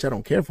how much I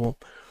don't care for him.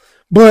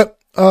 But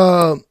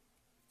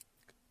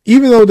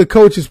even though the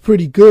coach is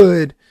pretty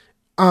good,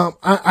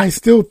 I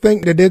still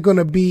think that they're going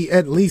to be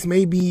at least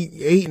maybe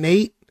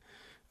 8-8,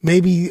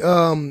 maybe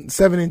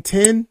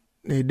 7-10.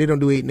 They don't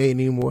do 8-8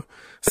 anymore.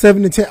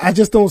 7-10. I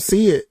just don't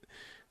see it.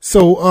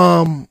 So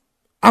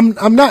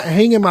I'm not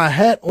hanging my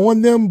hat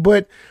on them,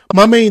 but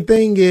my main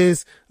thing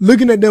is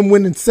looking at them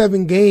winning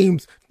 7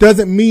 games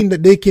doesn't mean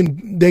that they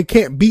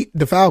can't beat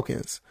the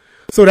Falcons.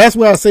 So that's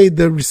where I say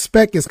the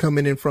respect is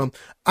coming in from.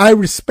 I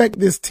respect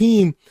this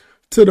team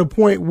to the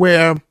point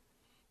where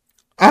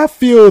I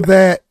feel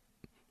that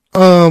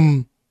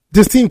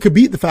this team could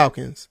beat the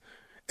Falcons.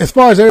 As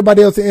far as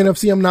everybody else in the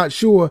NFC, I'm not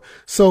sure.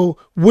 So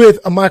with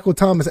a Michael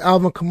Thomas,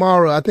 Alvin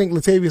Kamara, I think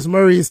Latavius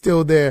Murray is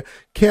still there.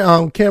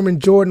 Cameron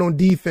Jordan on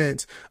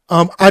defense.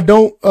 I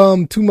don't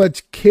too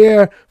much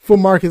care for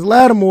Marcus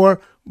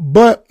Lattimore,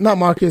 but not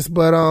Marcus,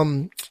 but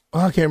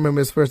I can't remember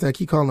his first name. I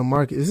keep calling him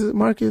Marcus. Is it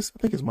Marcus? I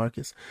think it's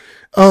Marcus.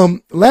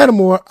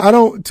 Lattimore, I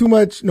don't too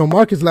much. No,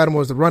 Marcus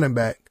Lattimore is the running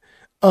back.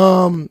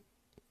 I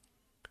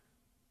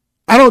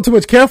don't too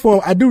much care for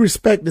him. I do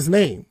respect his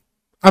name.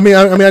 I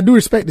do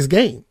respect his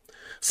game.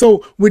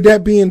 So with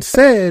that being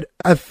said,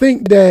 I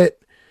think that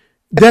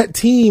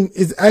team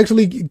is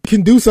actually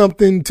can do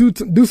something to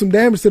do some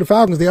damage to the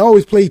Falcons. They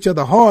always play each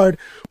other hard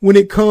when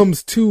it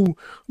comes to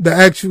the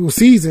actual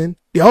season.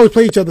 They always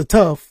play each other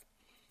tough.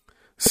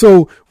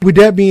 So with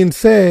that being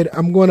said,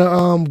 I'm going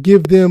to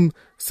give them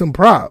some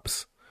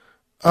props.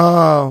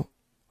 Also,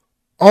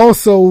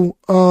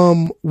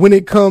 when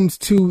it comes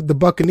to the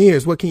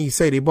Buccaneers, what can you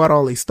say? They brought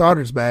all these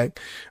starters back.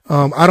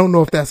 I don't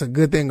know if that's a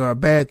good thing or a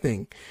bad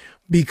thing,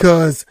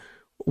 because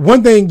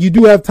one thing, you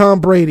do have Tom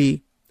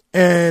Brady,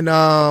 and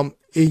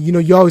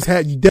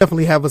you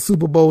definitely have a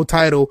Super Bowl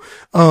title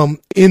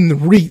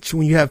in reach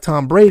when you have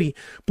Tom Brady.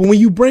 But when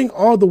you bring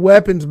all the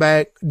weapons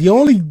back, the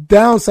only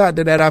downside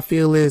to that, I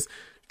feel, is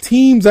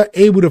teams are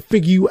able to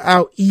figure you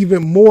out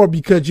even more,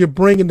 because you're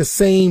bringing the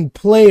same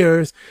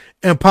players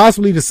and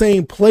possibly the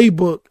same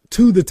playbook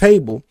to the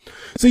table.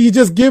 So you're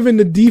just giving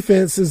the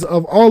defenses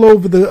of all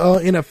over the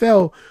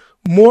NFL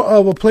more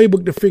of a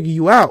playbook to figure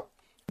you out.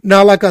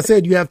 Now, like I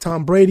said, you have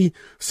Tom Brady,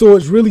 so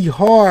it's really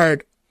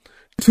hard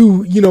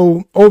to,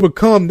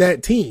 overcome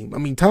that team. I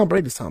mean, Tom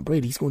Brady's Tom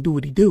Brady. He's going to do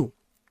what he do.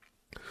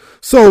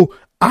 So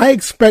I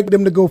expect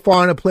them to go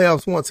far in the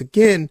playoffs once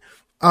again.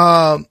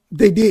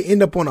 They did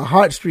end up on a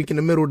hot streak in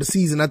the middle of the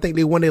season. I think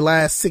they won their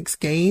last 6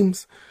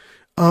 games,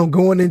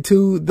 going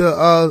into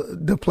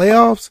the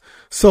playoffs.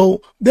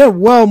 So they're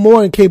well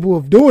more than capable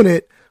of doing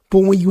it.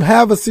 But when you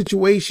have a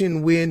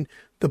situation when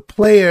the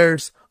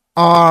players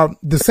are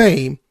the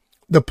same,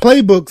 the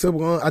playbooks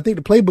I think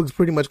the playbook's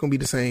pretty much going to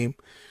be the same.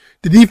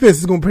 The defense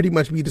is going to pretty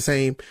much be the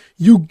same.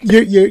 You're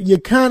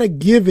kind of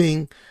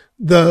giving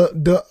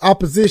the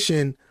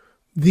opposition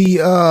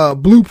the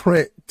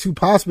blueprint to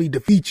possibly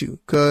defeat you.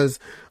 Cause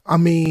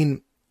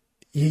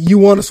you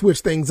want to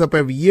switch things up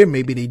every year.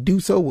 Maybe they do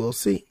so. We'll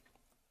see.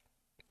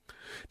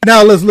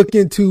 Now let's look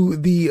into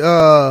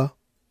the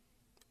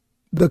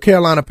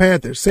Carolina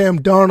Panthers. Sam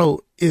Darnold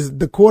is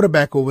the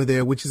quarterback over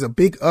there, which is a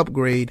big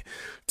upgrade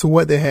to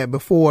what they had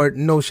before.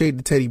 No shade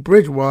to Teddy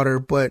Bridgewater,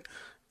 but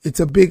it's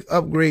a big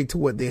upgrade to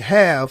what they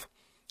have.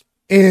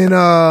 And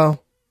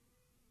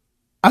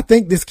I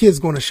think this kid's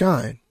going to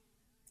shine.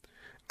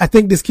 I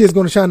think this kid's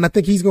going to shine. And I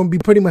think he's going to be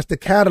pretty much the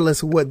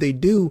catalyst of what they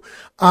do.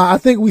 I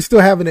think we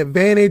still have an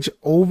advantage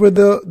over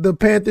the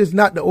Panthers,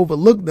 not to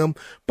overlook them,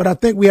 but I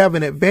think we have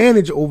an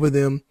advantage over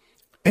them.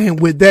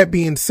 And with that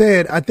being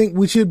said, I think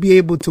we should be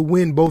able to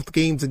win both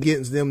games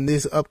against them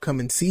this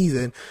upcoming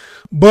season.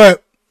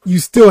 But you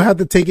still have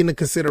to take into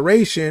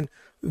consideration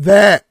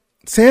that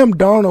Sam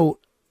Darnold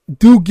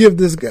do give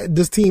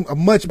this team a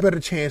much better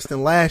chance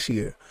than last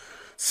year.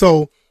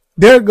 So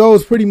there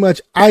goes pretty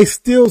much. I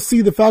still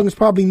see the Falcons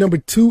probably number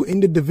 2 in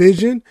the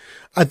division.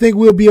 I think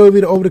we'll be able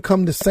to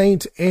overcome the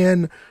Saints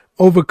and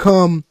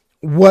overcome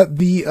what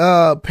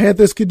the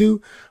Panthers could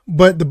do.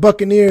 But the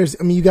Buccaneers,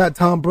 I mean, you got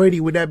Tom Brady.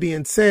 With that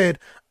being said,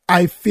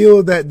 I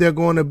feel that they're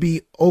going to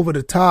be over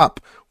the top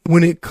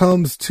when it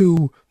comes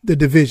to the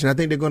division. I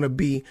think they're going to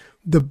be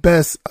the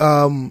best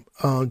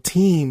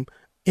team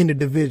in the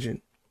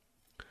division.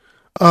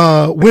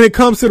 When it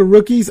comes to the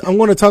rookies, I'm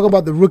going to talk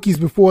about the rookies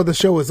before the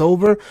show is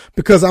over,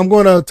 because I'm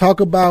going to talk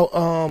about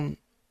I'm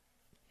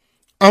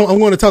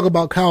going to talk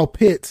about Kyle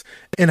Pitts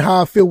and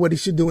how I feel what he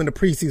should do in the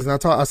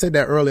preseason. I said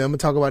that earlier. I'm going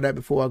to talk about that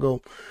before I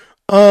go.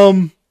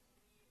 So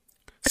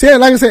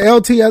like I said,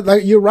 LT,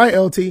 like you're right,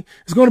 LT.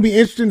 It's going to be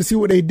interesting to see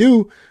what they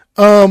do.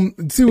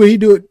 See what he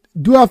do.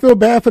 Do I feel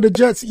bad for the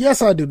Jets?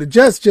 Yes, I do. The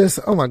Jets just,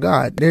 oh my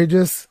God, they're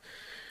just.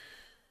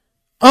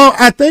 Oh,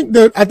 I think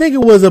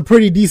it was a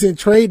pretty decent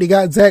trade. They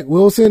got Zach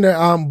Wilson,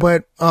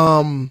 but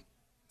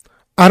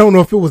I don't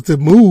know if it was the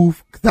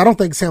move, because I don't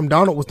think Sam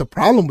Darnold was the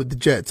problem with the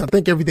Jets. I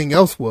think everything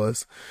else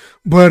was.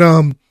 But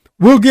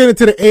we'll get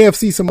into the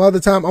AFC some other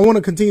time. I want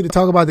to continue to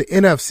talk about the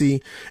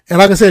NFC. And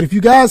like I said, if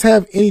you guys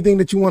have anything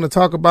that you want to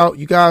talk about,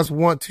 you guys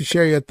want to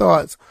share your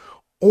thoughts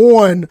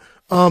on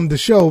the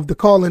show, the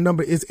call-in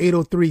number is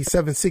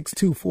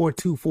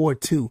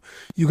 803-762-4242.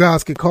 You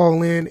guys can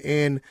call in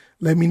and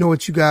let me know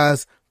what you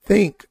guys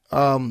think.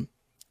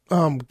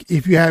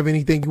 If you have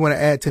anything you want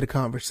to add to the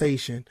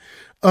conversation.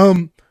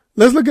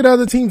 Let's look at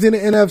other teams in the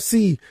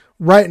NFC.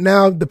 Right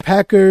now, the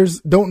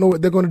Packers don't know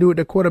what they're going to do with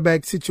their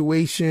quarterback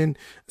situation.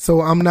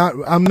 So I'm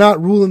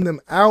not ruling them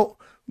out,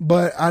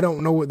 but I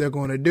don't know what they're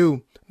going to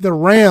do. The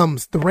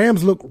Rams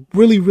look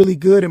really, really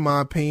good in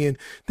my opinion.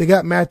 They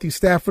got Matthew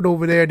Stafford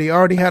over there. They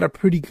already had a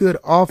pretty good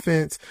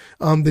offense.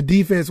 The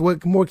defense,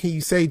 what more can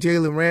you say?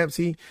 Jalen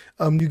Ramsey.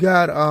 You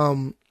got,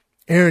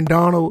 Aaron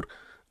Donald.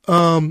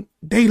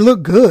 They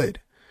look good.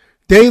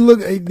 They look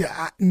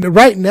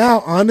right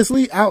now,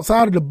 honestly,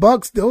 outside of the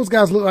Bucks, those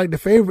guys look like the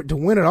favorite to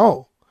win it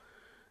all.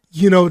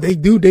 You know, they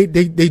do.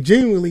 They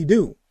genuinely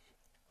do.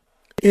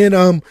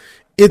 And,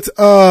 it's,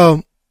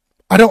 I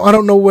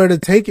don't know where to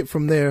take it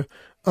from there.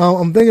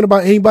 I'm thinking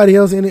about anybody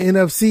else in the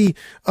NFC,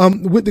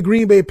 with the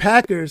Green Bay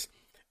Packers.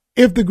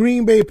 If the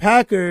Green Bay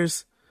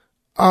Packers,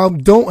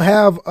 don't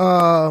have,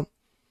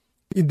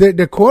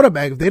 their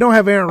quarterback, if they don't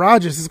have Aaron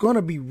Rodgers, it's going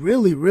to be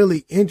really,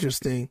 really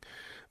interesting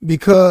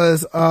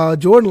because,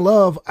 Jordan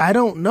Love, I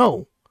don't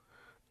know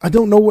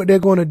what they're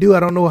going to do. I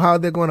don't know how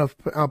they're going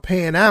to,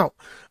 pan out.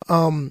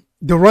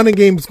 The running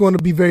game is going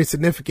to be very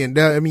significant.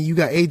 I mean, you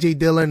got AJ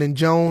Dillon and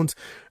Jones,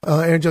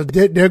 Aaron Jones.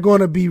 They're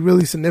going to be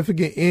really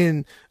significant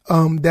in,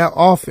 that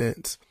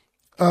offense.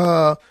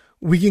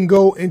 We can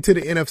go into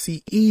the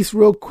NFC East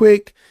real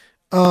quick.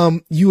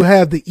 You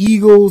have the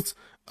Eagles.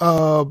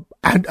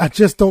 I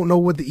just don't know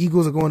what the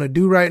Eagles are going to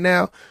do right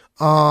now.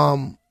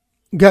 Got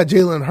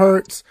Jalen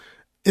Hurts.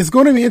 It's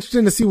going to be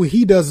interesting to see what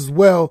he does as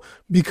well,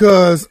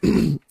 because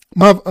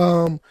my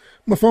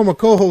former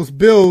co-host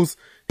Bills,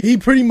 he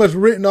pretty much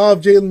written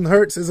off Jalen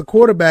Hurts as a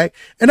quarterback,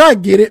 and I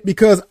get it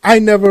because I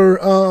never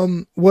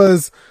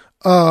was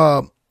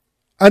a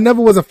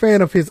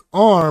fan of his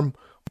arm,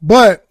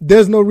 but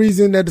there's no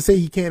reason that to say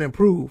he can't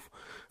improve.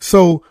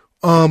 So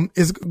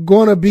it's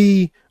going to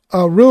be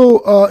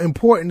real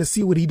important to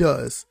see what he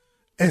does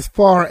as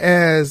far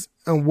as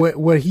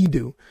what he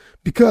do,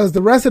 because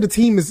the rest of the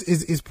team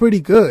is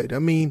pretty good. I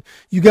mean,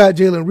 you got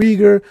Jalen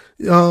Reagor,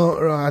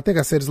 I think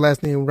I said his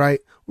last name right.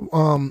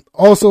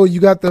 Also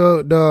you got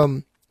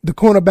the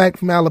cornerback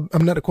from Alabama.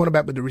 I'm not the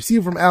cornerback, but the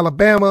receiver from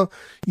Alabama.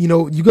 You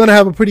know, you're going to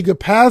have a pretty good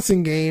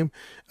passing game,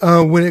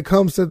 when it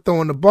comes to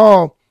throwing the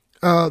ball.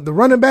 The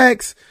running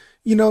backs,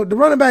 you know, the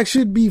running backs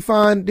should be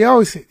fine. They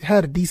always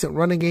had a decent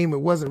running game. It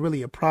wasn't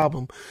really a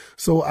problem.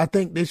 So I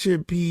think they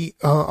should be,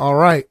 all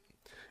right.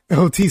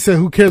 LT said,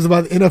 who cares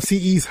about the NFC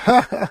East?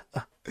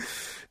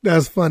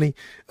 That's funny.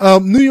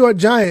 New York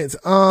Giants,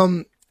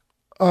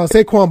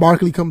 Saquon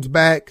Barkley comes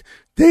back.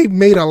 They've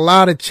made a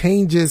lot of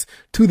changes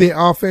to their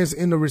offense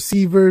in the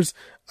receivers.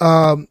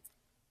 And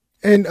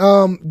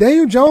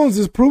Daniel Jones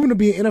is proven to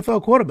be an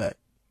NFL quarterback.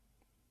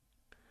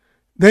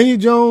 Daniel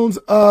Jones,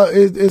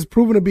 is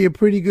proven to be a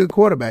pretty good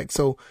quarterback.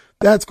 So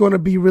that's going to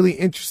be really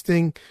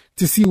interesting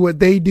to see what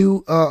they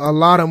do. A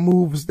lot of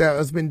moves that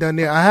has been done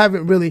there. I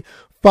haven't really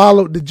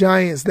followed the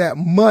Giants that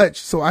much,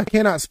 so I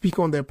cannot speak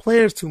on their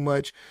players too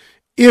much.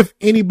 If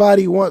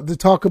anybody wants to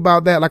talk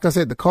about that, like I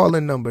said, the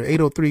call-in number,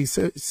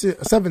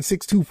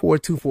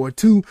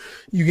 803-762-4242.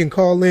 You can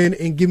call in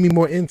and give me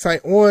more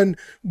insight on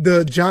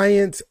the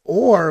Giants,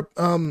 or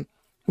we're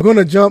going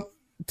to jump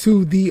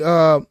to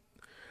the,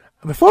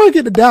 before I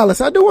get to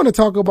Dallas, I do want to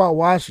talk about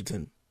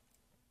Washington.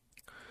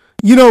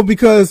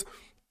 Because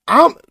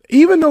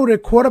even though their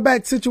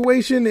quarterback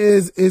situation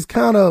is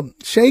kind of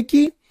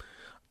shaky,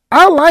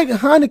 I like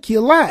Heineke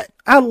a lot.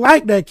 I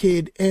like that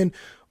kid. And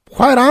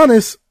quite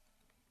honest,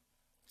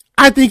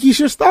 I think he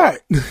should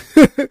start.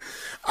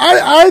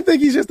 I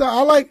think he should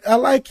start. I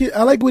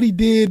like what he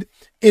did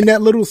in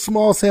that little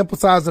small sample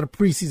size of the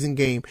preseason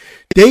game.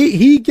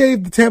 He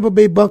gave the Tampa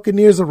Bay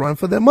Buccaneers a run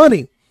for their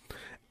money.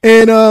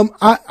 And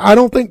I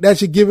don't think that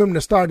should give him the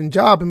starting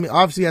job. I mean,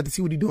 obviously you have to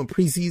see what he do in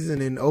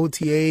preseason and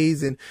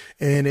OTAs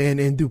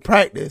and do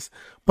practice.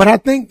 But I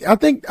think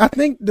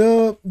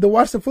the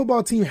Washington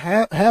football team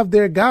have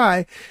their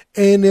guy.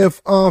 And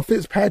if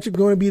Fitzpatrick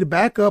going to be the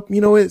backup,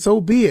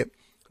 so be it.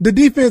 The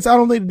defense, I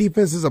don't think the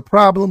defense is a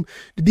problem.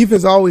 The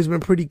defense has always been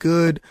pretty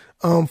good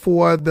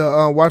for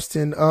the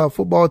Washington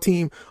football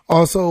team.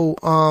 Also,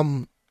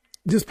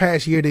 this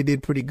past year they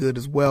did pretty good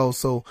as well.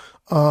 So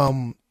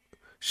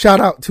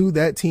shout out to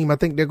that team. I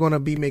think they're going to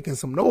be making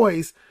some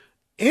noise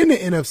in the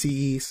NFC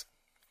East.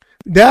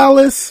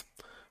 Dallas,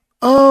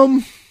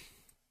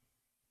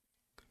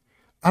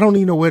 I don't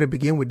even know where to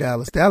begin with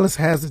Dallas. Dallas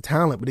has the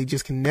talent, but they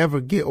just can never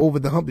get over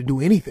the hump to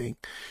do anything.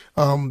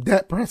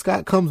 Dak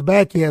Prescott comes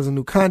back. He has a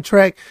new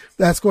contract.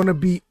 That's going to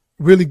be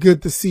really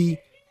good to see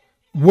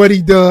what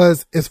he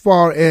does as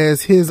far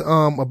as his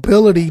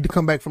ability to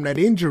come back from that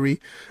injury.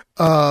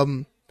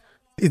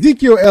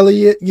 Ezekiel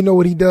Elliott,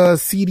 what he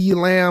does. CeeDee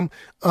Lamb,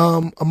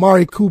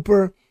 Amari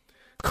Cooper.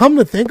 Come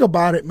to think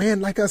about it, man,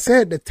 like I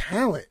said, the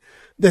talent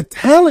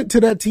to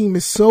that team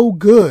is so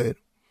good.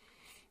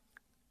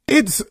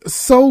 It's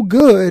so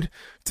good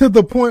to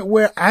the point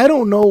where I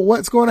don't know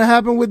what's going to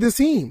happen with this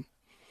team.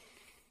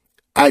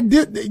 Not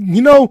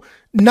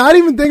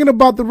even thinking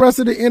about the rest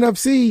of the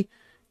NFC,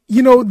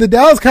 the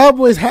Dallas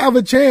Cowboys have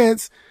a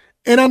chance.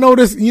 And I know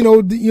this, you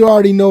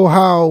already know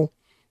how,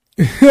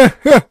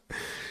 the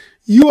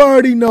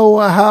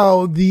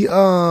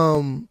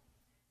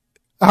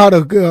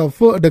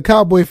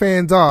Cowboy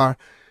fans are,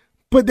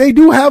 but they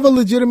do have a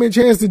legitimate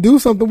chance to do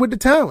something with the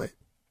talent.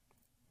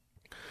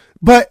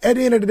 But at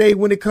the end of the day,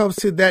 when it comes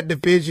to that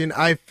division,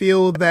 I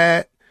feel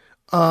that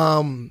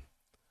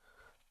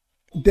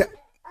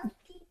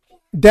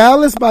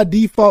Dallas by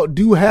default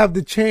do have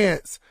the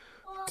chance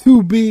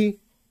to be.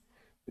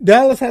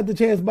 Dallas had the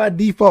chance by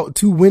default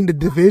to win the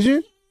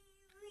division,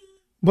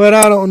 but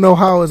I don't know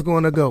how it's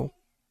going to go.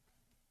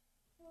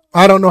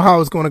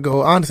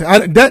 Honestly,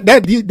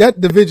 that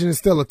division is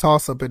still a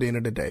toss up at the end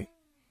of the day.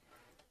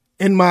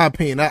 In my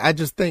opinion, I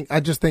just think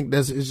it's just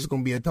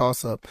going to be a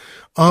toss up.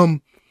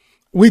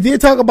 We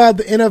did talk about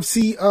the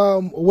NFC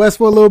West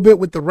for a little bit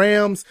with the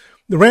Rams,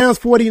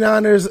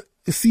 49ers,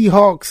 the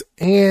Seahawks,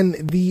 and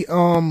the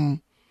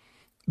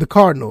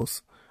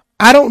Cardinals.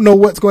 I don't know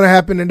what's going to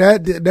happen in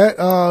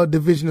that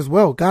division as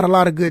well. Got a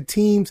lot of good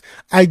teams.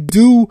 At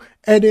the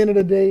end of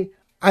the day,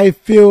 I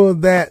feel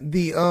that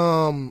the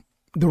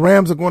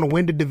Rams are going to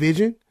win the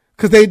division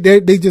because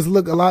they just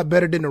look a lot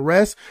better than the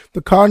rest.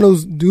 The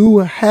Cardinals do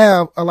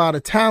have a lot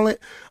of talent.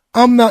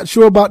 I'm not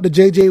sure about the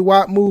J.J.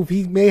 Watt move.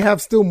 He may have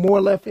still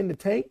more left in the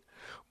tank,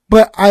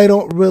 but I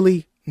don't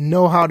really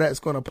know how that's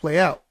going to play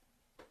out.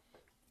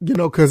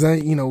 Because,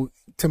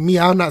 to me,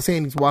 I'm not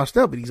saying he's washed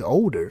up, but he's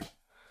older.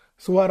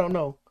 So I don't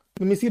know.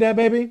 Let me see that,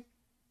 baby.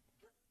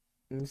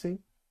 Let me see.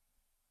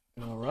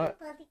 All right.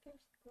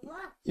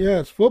 Yeah,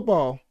 it's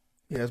football.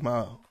 Yeah, it's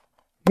one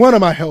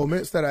of my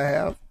helmets that I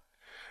have.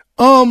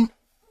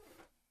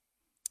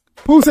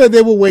 Who said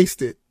they were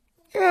wasted?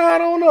 Yeah, I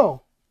don't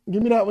know.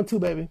 Give me that one too,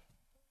 baby.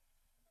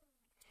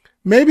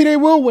 Maybe they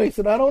will waste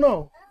it. I don't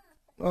know.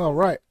 All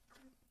right.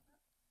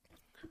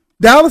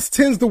 Dallas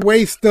tends to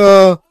waste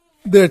their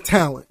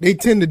talent. They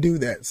tend to do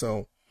that.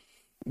 So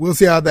we'll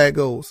see how that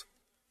goes.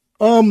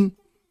 No,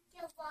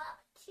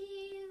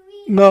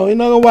 you're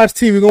not going to watch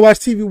TV. We're going to watch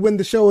TV when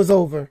the show is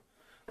over.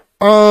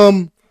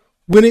 When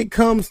it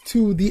comes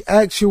to the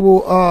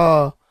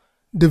actual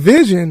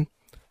division,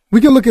 we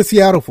can look at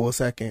Seattle for a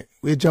second.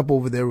 We'll jump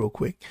over there real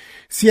quick.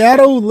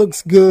 Seattle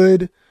looks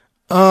good.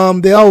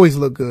 They always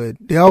look good.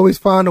 They always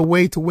find a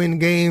way to win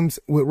games.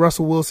 With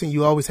Russell Wilson,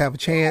 you always have a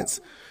chance.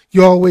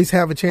 You always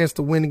have a chance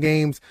to win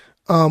games.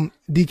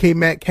 DK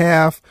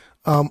Metcalf.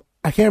 I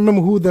can't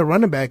remember who their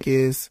running back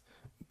is,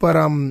 but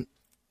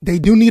they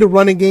do need a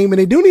running game and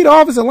they do need an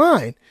offensive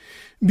line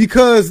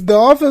because the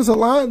offensive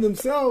line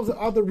themselves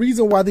are the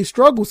reason why they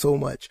struggle so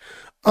much.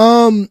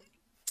 Who's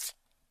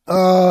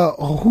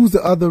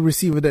the other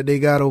receiver that they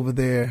got over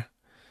there?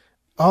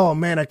 Oh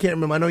man, I can't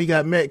remember. I know you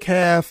got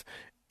Metcalf.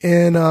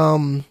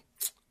 And,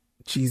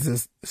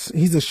 Jesus,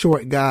 he's a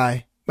short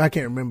guy. I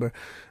can't remember.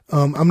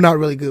 I'm not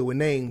really good with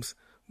names,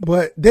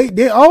 but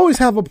they always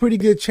have a pretty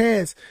good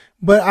chance,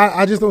 but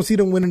I just don't see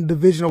them winning the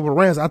division over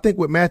Rams. I think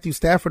with Matthew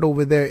Stafford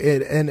over there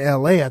in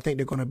LA, I think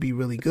they're going to be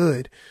really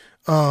good.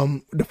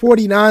 The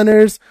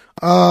 49ers,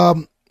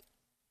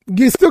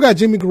 you still got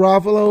Jimmy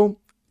Garoppolo,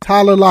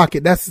 Tyler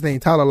Lockett. That's his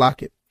name, Tyler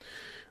Lockett.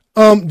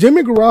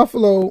 Jimmy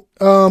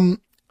Garoppolo,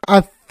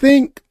 I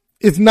think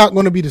it's not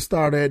going to be the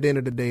starter at the end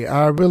of the day.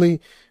 I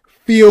really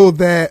feel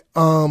that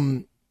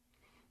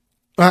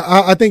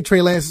I think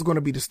Trey Lance is going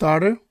to be the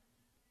starter.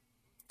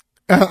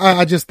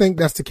 I just think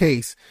that's the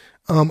case.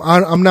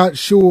 I'm not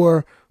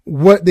sure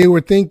what they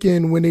were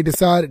thinking when they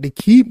decided to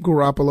keep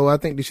Garoppolo. I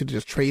think they should have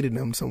just traded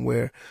him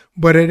somewhere.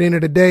 But at the end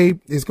of the day,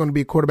 it's going to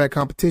be a quarterback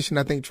competition.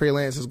 I think Trey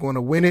Lance is going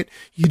to win it.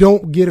 You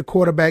don't get a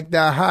quarterback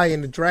that high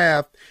in the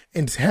draft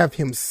and have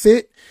him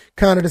sit.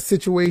 Kind of the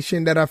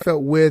situation that I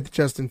felt with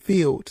Justin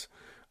Fields.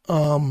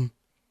 LT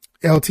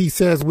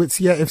says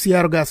if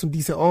Seattle got some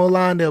decent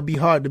online, they'll be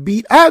hard to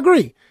beat. I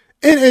agree.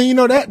 And you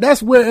know,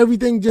 that's where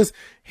everything just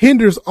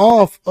hinders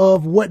off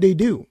of what they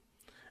do.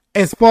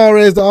 As far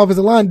as the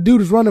offensive line, the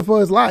dude is running for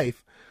his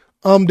life.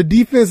 The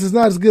defense is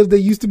not as good as they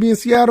used to be in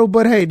Seattle,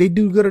 but hey, they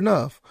do good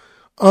enough.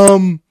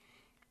 The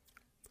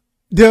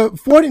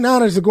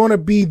 49ers are going to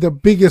be the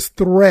biggest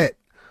threat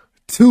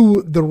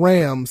to the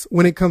Rams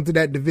when it comes to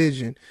that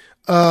division.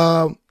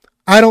 I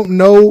don't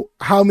know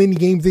how many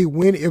games they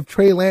win if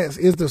Trey Lance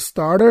is the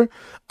starter.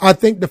 I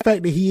think the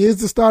fact that he is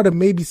the starter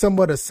may be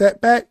somewhat a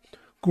setback.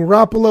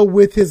 Garoppolo,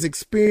 with his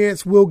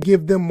experience, will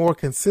give them more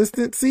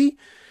consistency.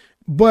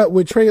 But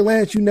with Trey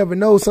Lance, you never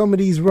know. Some of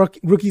these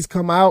rookies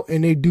come out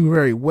and they do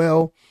very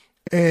well,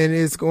 and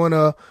it's going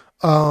to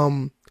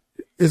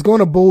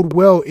bode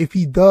well if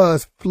he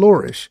does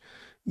flourish,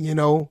 you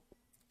know.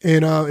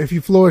 And if he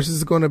flourishes,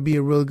 it's going to be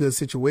a really good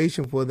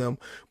situation for them.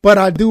 But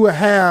I do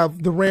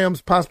have the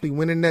Rams possibly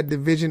winning that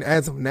division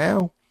as of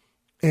now,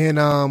 and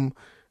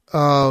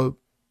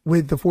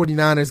with the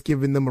 49ers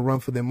giving them a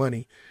run for their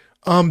money.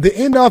 The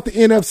end off the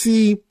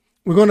NFC.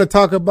 We're going to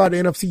talk about the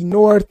NFC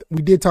North.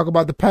 We did talk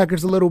about the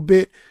Packers a little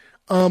bit.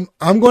 I'm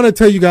going to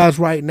tell you guys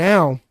right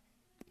now.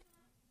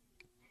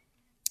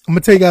 I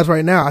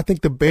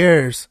think the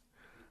Bears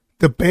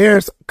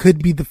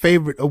could be the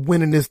favorite of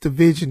winning this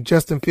division,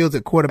 Justin Fields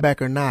at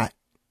quarterback or not.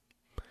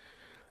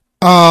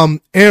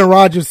 Aaron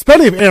Rodgers,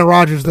 especially if Aaron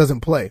Rodgers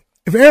doesn't play.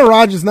 If Aaron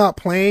Rodgers is not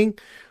playing,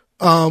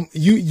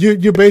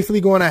 you're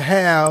basically going to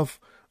have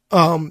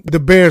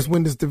the Bears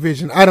win this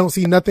division. I don't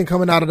see nothing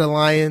coming out of the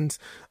Lions.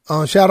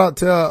 Shout out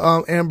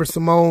to Amber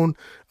Simone.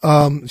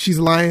 She's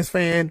a Lions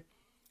fan,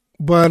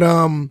 but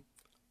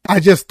I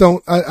just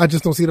don't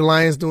see the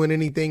Lions doing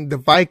anything. The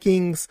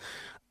Vikings,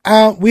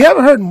 we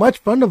haven't heard much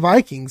from the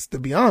Vikings, to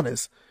be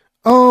honest.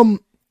 Who's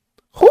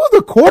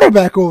the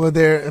quarterback over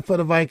there for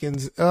the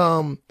Vikings?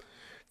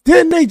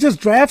 Didn't they just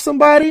draft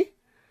somebody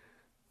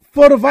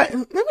for the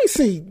Vikings? Let me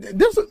see.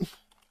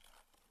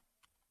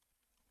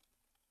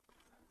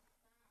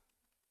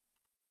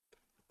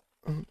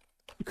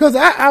 Because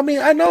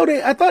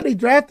I thought they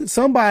drafted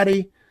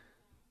somebody.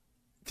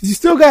 You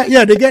still got,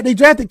 they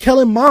drafted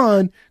Kellen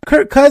Mond.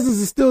 Kirk Cousins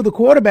is still the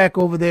quarterback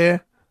over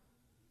there.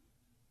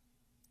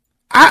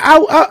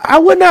 I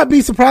would not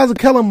be surprised if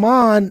Kellen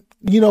Mond,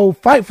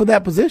 fight for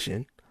that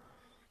position.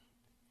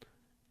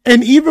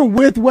 And even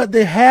with what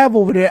they have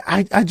over there,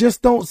 I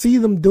just don't see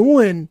them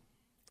doing.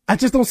 I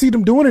just don't see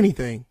them doing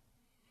anything.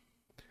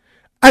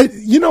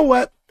 You know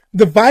what?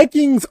 The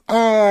Vikings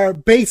are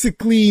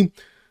basically,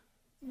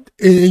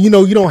 you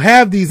don't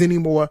have these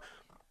anymore.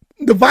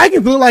 The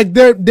Vikings look like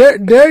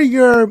they're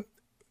your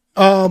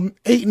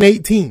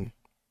 8-18.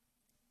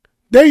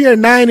 They're your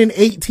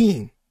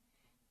 9-18.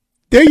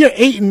 They're your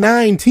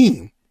 8-9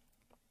 team.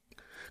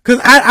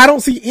 Because I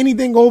don't see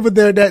anything over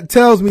there that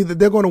tells me that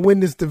they're going to win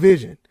this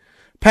division.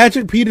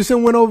 Patrick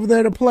Peterson went over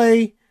there to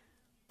play.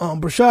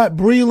 Brashad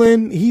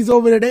Breeland, he's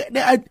over there.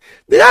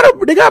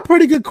 They got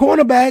pretty good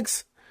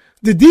cornerbacks.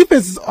 The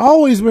defense has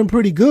always been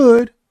pretty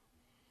good.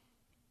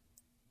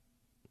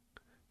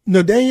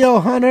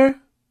 Danielle Hunter.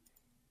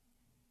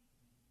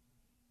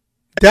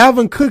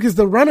 Dalvin Cook is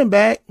the running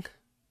back.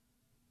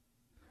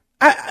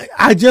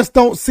 I just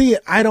don't see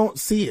it. I don't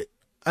see it.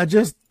 I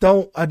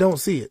don't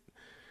see it.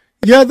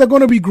 Yeah, they're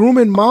going to be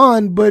grooming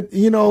Mon, but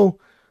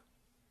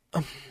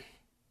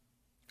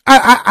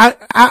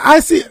I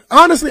see,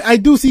 honestly, I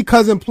do see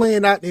Cousin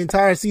playing out the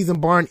entire season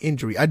barring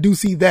injury. I do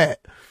see that.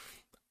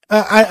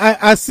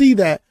 I see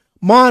that.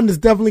 Mon is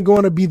definitely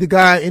going to be the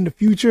guy in the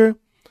future,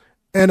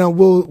 and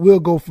we'll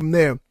go from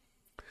there.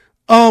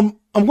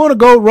 I'm going to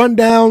go run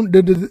down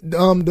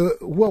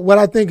what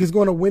I think is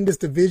going to win this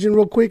division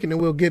real quick, and then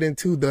we'll get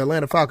into the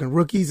Atlanta Falcons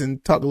rookies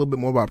and talk a little bit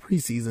more about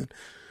preseason.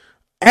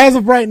 As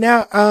of right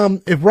now,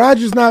 if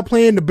Rodgers not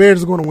playing, the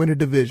Bears are going to win the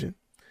division.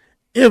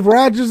 If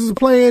Rodgers is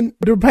playing,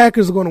 the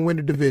Packers are going to win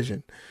the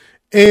division.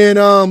 And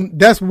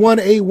that's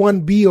 1A,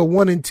 1B, or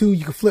 1 and 2.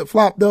 You can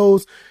flip-flop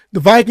those.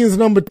 The Vikings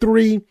number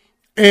 3.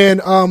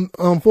 And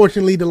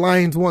unfortunately, the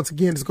Lions, once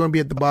again, is going to be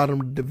at the bottom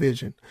of the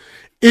division.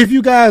 If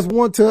you guys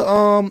want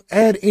to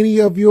add any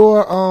of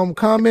your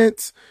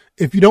comments,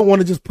 if you don't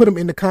want to just put them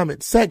in the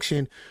comment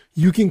section,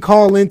 you can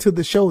call into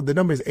the show. The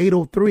number is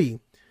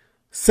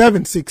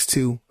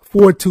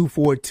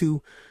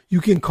 803-762-4242.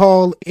 You can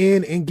call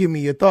in and give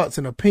me your thoughts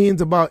and opinions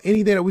about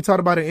anything that we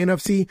talked about in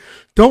NFC.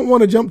 Don't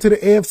want to jump to the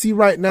AFC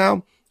right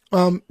now.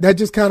 That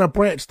just kind of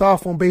branched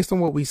off based on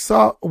what we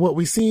saw, what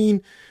we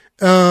seen,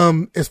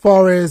 as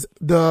far as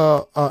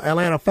the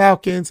Atlanta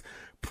Falcons.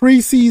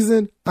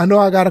 Preseason, I know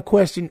I got a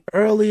question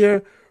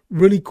earlier.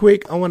 Really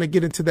quick, I want to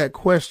get into that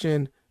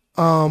question.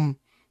 How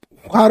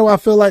do I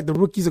feel like the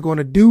rookies are going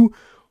to do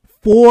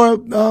for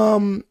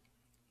the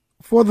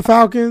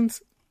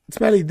Falcons,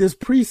 especially this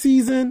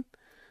preseason?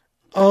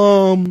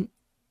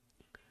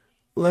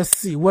 Let's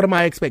see. What are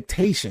my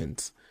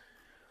expectations?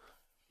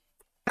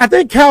 I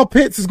think Kyle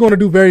Pitts is going to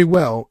do very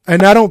well,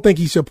 and I don't think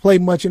he should play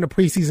much in the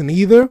preseason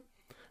either.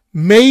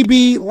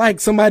 Maybe,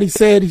 like somebody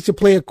said, he should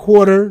play a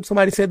quarter.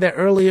 Somebody said that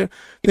earlier.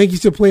 I think he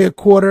should play a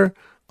quarter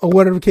or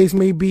whatever the case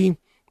may be.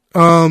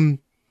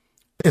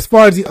 As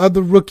far as the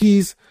other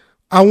rookies,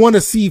 I want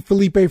to see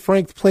Felipe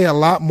Franks play a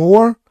lot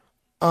more.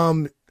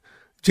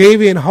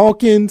 Javian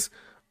Hawkins,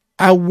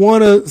 I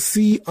want to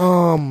see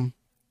him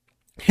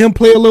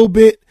play a little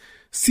bit,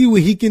 see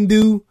what he can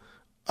do.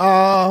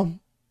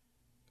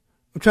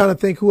 I'm trying to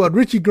think who else.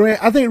 Richie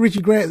Grant. I think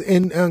Richie Grant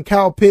and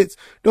Kyle Pitts,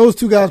 those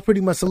two guys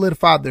pretty much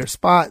solidified their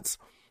spots.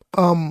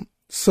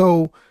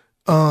 So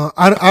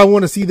I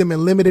want to see them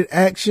in limited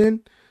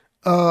action.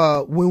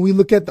 When we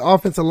look at the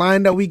offensive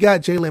line that we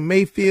got, Jalen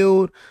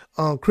Mayfield,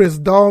 Chris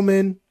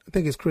Dahlman, I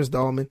think it's Chris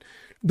Dahlman.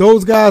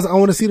 Those guys, I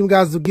want to see them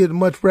guys to get as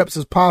much reps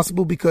as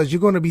possible because you're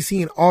going to be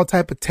seeing all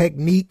type of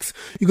techniques.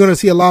 You're going to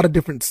see a lot of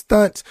different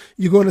stunts.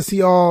 You're going to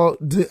see all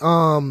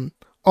the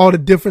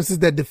differences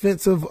that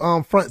defensive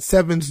front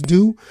sevens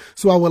do.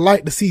 So I would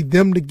like to see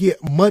them to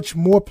get much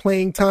more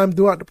playing time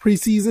throughout the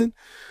preseason.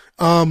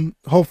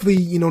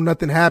 Hopefully,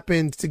 nothing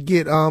happens to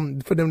get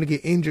for them to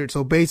get injured.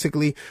 So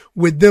basically,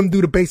 with them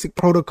do the basic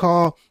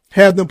protocol,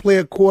 have them play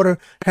a quarter,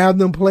 have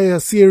them play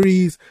a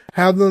series,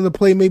 have them to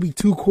play maybe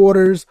 2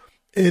 quarters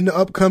in the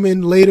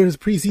upcoming later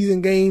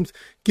preseason games,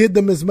 get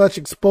them as much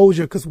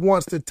exposure because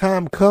once the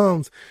time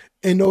comes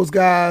and those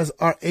guys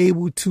are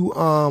able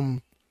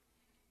to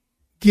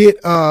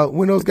get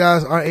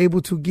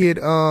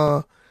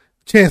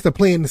chance to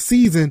play in the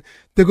season,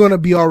 they're going to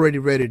be already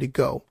ready to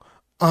go.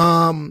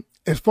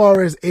 As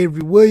far as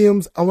Avery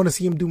Williams, I want to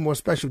see him do more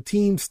special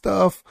team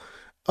stuff.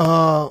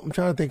 I'm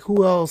trying to think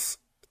who else,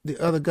 the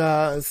other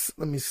guys.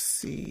 Let me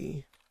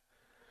see.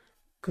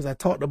 Because I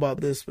talked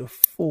about this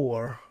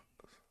before.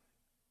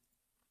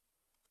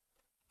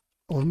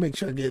 I want to make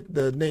sure I get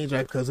the names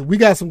right because we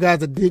got some guys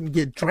that didn't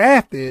get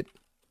drafted.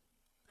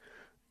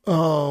 We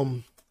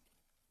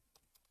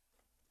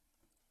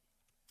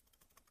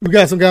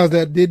got some guys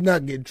that did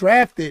not get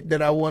drafted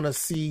that I want to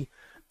see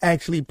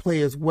actually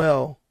play as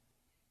well.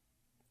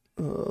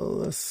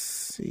 Let's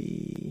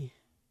see.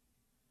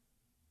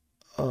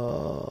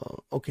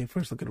 Okay,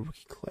 first look at the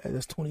rookie class.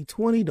 That's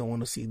 2020. Don't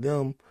want to see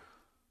them.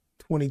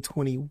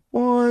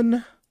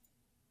 2021.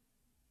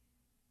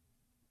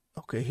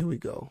 Okay, here we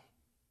go.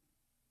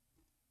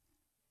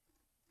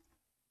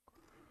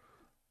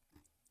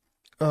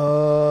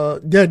 There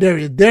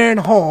he is. Darren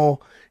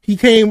Hall. He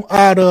came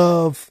out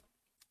of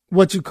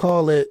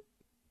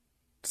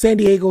San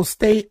Diego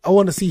State. I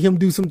want to see him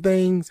do some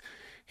things.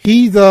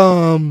 He's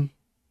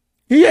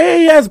he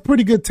has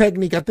pretty good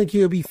technique. I think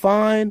he'll be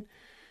fine.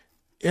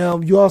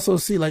 You also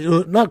see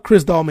not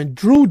Chris Dahlman,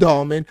 Drew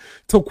Dahlman,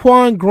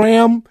 Taquan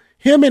Graham,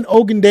 him and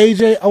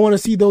Ogundeji. I want to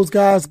see those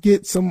guys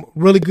get some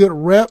really good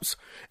reps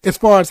as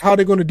far as how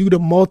they're going to do the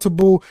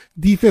multiple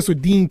defense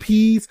with Dean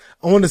Pease.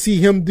 I want to see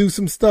him do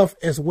some stuff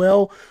as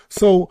well.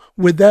 So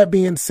with that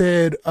being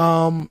said,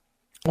 I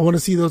want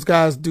to see those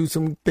guys do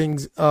some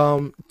things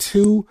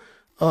too.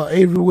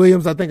 Avery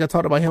Williams, I think I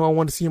talked about him. I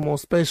want to see him on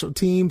special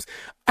teams.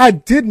 I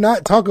did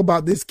not talk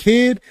about this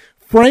kid,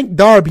 Frank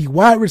Darby,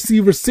 wide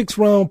receiver, 6th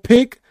round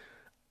pick.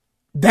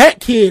 That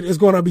kid is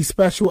going to be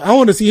special. I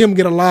want to see him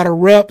get a lot of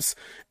reps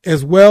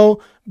as well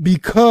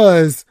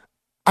because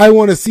I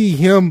want to see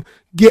him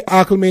get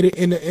acclimated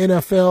in the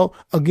NFL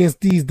against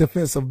these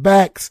defensive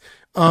backs.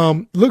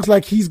 Looks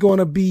like he's going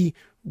to be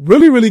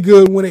really, really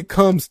good when it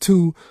comes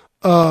to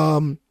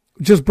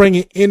just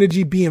bringing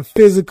energy, being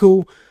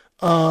physical,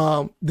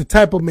 the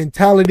type of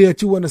mentality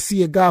that you want to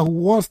see a guy who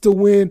wants to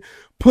win,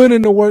 put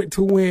in the work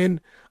to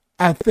win.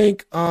 I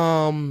think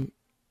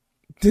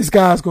this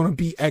guy's going to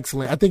be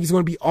excellent. I think he's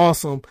going to be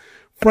awesome.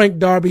 Frank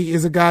Darby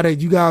is a guy that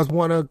you guys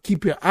want to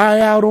keep your eye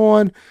out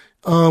on.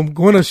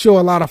 Going to show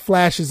a lot of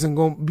flashes and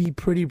going to be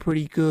pretty,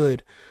 pretty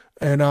good.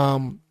 And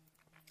so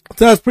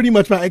that's pretty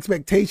much my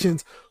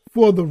expectations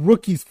for the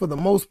rookies for the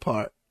most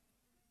part.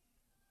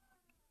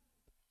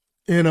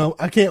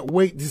 I can't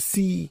wait to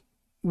see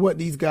what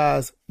these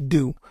guys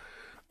do.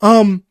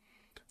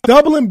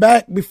 Doubling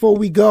back before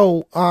we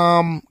go,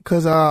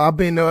 cause I've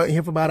been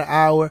here for about an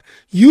hour.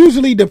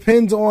 Usually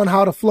depends on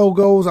how the flow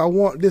goes. I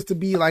want this to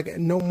be like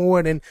no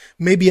more than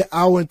maybe an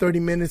hour and 30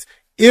 minutes.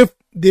 If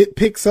it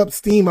picks up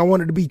steam, I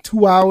want it to be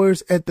 2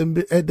 hours at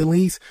the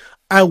least.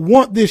 I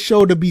want this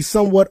show to be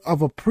somewhat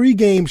of a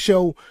pregame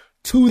show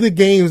to the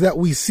games that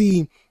we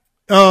see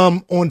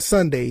on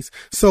Sundays.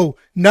 So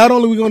not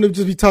only are we going to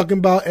just be talking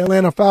about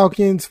Atlanta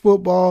Falcons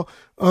football,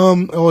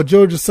 or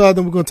Georgia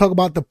Southern, we're going to talk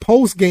about the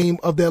post game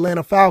of the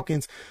Atlanta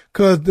Falcons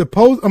the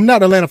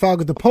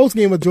post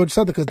game of Georgia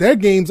Southern because their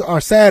games are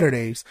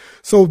Saturdays.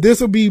 So this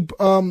will be,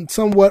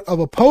 somewhat of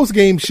a post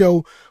game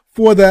show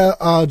for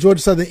the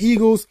Georgia Southern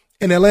Eagles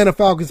and Atlanta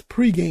Falcons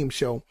pregame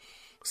show.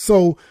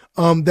 So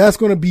that's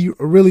going to be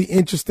really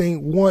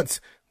interesting once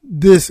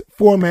this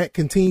format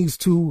continues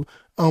to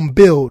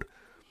build.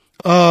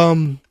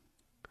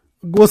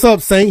 What's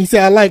up, Saint? He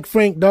said, I like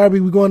Frank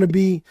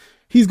Darby.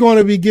 He's going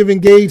to be giving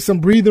Gage some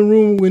breathing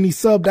room when he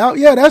subbed out.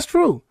 Yeah, that's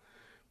true.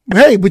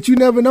 Hey, but you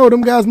never know.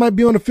 Them guys might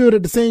be on the field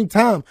at the same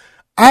time.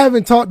 I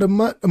haven't talked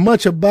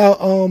much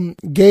about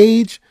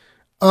Gage.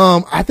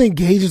 I think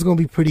Gage is going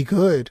to be pretty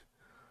good.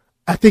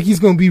 I think he's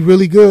going to be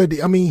really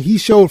good. I mean, he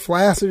showed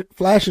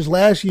flashes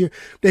last year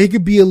that he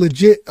could be a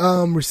legit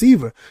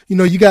receiver. You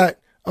know, you got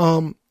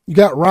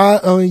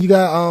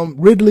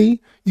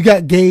Ridley, you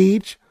got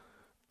Gage.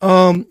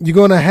 You're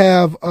going to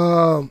have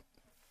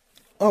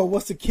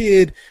what's the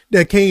kid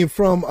that came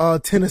from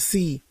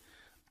Tennessee?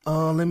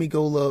 Let me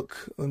go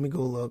look.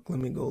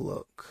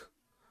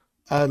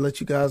 I'll let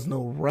you guys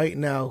know right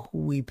now who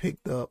we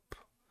picked up.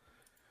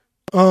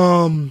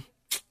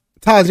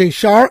 Tajay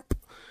Sharp.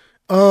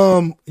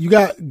 You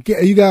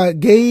got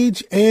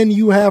Gage and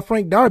you have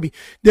Frank Darby.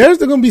 There's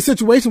going to be a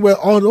situation where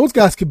all those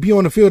guys could be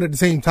on the field at the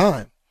same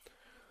time.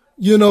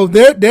 You know,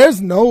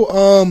 there's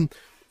no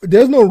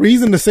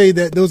reason to say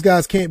that those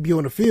guys can't be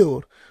on the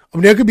field. I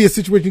mean, there could be a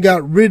situation you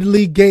got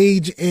Ridley,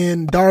 Gage,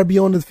 and Darby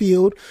on the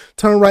field.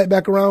 Turn right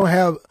back around,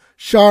 have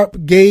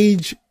Sharp,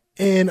 Gage,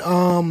 and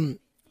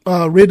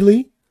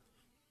Ridley.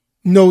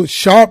 No,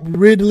 Sharp,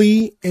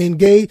 Ridley, and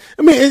Gage.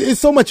 I mean,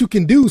 it's so much you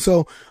can do.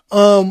 So,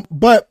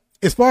 but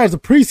as far as the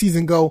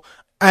preseason go,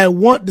 I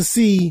want to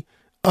see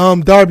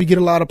Darby get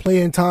a lot of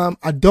playing time.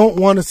 I don't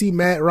want to see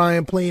Matt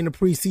Ryan play in the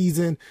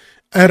preseason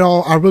at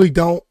all. I really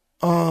don't.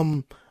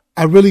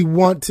 I really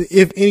want to,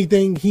 if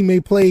anything, he may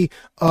play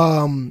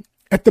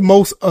at the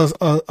most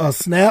a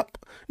snap,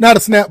 not a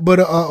snap, but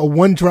a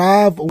one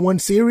drive, or one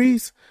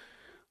series.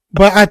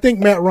 But I think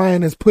Matt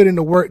Ryan has put in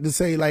the work to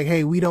say, like,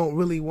 hey, we don't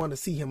really want to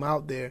see him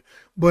out there.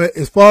 But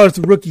as far as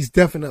the rookies,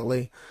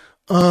 definitely.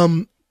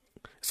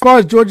 As far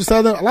as Georgia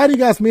Southern, a lot of you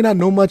guys may not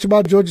know much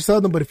about Georgia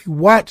Southern, but if you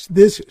watch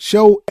this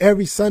show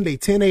every Sunday,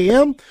 10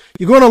 a.m.,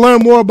 you're going to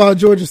learn more about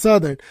Georgia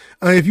Southern.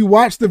 If you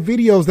watch the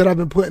videos that I've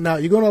been putting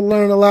out, you're going to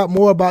learn a lot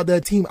more about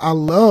that team. I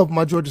love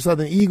my Georgia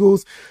Southern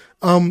Eagles.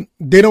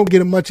 They don't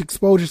get much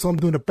exposure, so I'm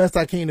doing the best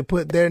I can to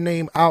put their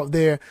name out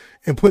there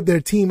and put their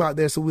team out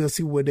there, so we'll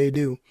see what they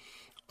do.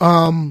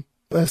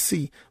 Let's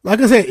see. Like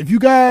I said, if you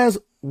guys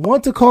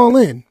want to call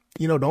in,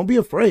 you know, don't be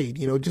afraid.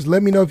 You know, just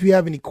let me know if you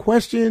have any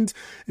questions.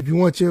 If you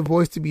want your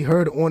voice to be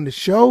heard on the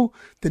show,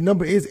 the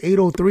number is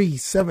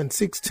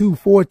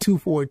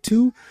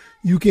 803-762-4242.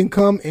 You can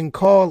come and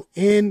call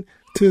in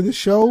to the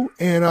show,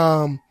 and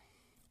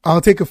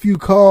I'll take a few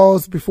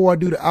calls before I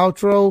do the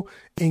outro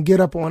and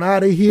get up on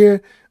out of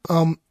here.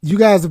 You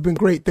guys have been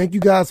great. Thank you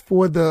guys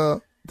for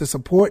the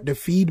support, the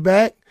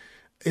feedback.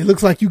 It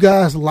looks like you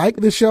guys like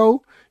the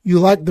show. You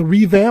like the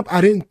revamp.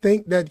 I didn't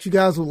think that you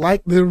guys would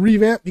like the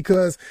revamp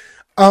because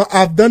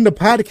I've done the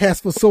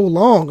podcast for so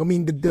long. I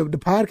mean, the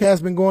podcast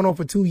has been going on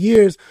for 2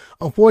 years.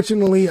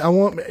 Unfortunately, I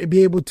won't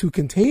be able to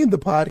contain the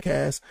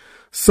podcast.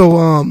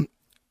 So,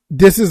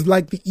 this is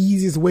like the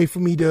easiest way for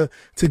me to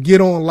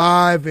get on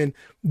live, and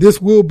this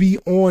will be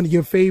on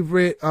your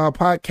favorite,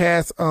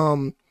 podcast,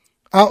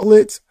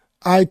 outlets,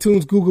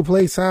 iTunes, Google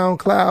Play,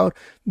 SoundCloud.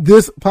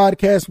 This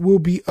podcast will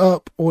be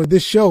up, or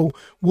this show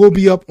will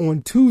be up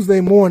on Tuesday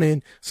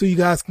morning, so you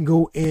guys can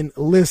go and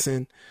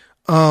listen.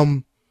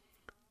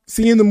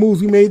 Seeing the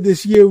moves we made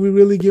this year, we're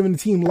really giving the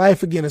team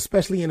life again,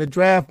 especially in the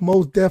draft.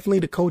 Most definitely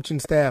the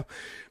coaching staff.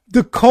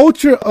 The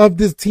culture of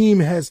this team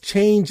has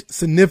changed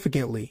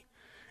significantly,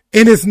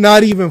 and it's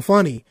not even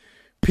funny.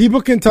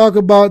 People can talk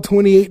about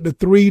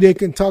 28-3. They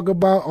can talk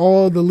about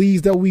all the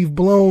leads that we've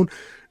blown.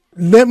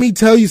 Let me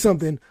tell you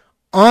something.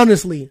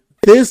 Honestly,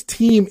 this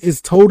team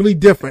is totally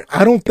different.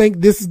 I don't think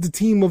this is the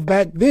team of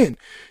back then.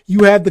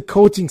 You have the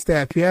coaching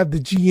staff. You have the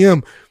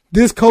GM.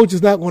 This coach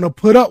is not going to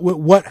put up with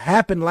what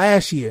happened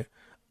last year.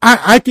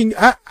 I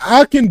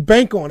can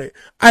bank on it.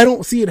 I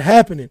don't see it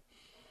happening.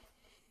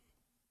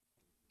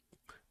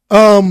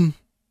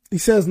 He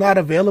says not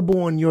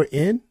available on your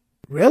end.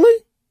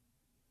 Really?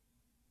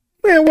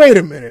 Man, wait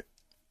a minute.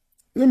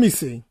 Let me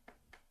see.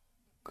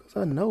 Cause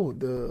I know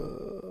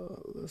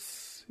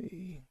let's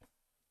see.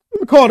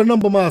 Let me call the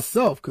number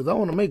myself because I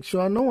want to make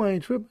sure I know I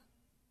ain't tripping.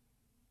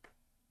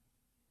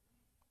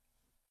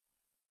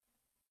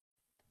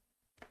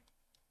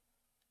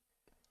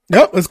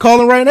 Yep, it's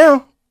calling right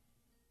now.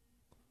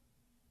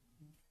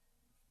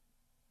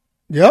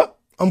 Yep,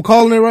 I'm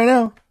calling it right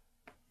now.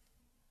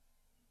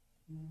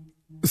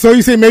 So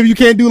you say maybe you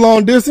can't do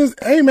long distance?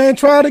 Hey man,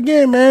 try it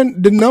again, man.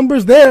 The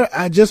number's there.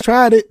 I just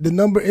tried it. The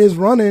number is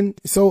running.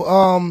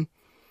 So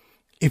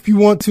if you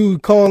want to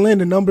call in,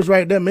 the number's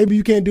right there. Maybe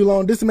you can't do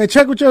long distance, man.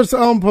 Check with your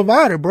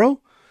provider, bro.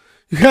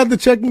 You have to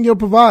check in your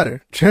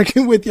provider. Check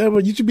in with your,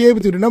 you should be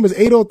able to. The number is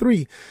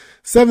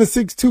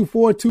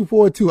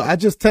 803-762-4242. I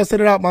just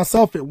tested it out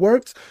myself. It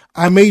works.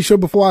 I made sure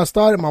before I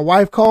started. My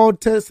wife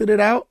called, tested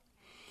it out.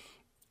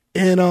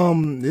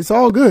 And it's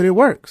all good. It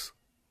works.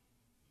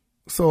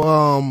 So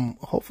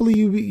hopefully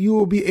you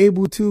will be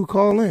able to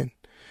call in.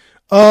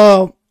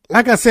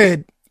 Like I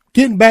said,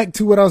 getting back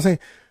to what I was saying,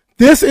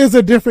 this is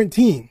a different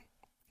team.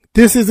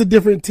 This is a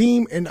different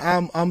team, and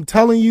I'm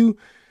telling you,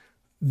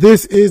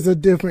 this is a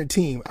different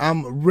team.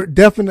 I'm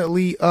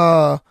definitely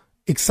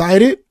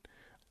excited.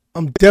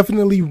 I'm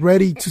definitely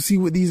ready to see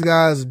what these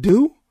guys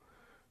do.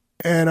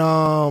 And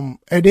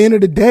at the end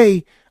of the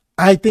day,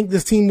 I think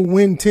this team will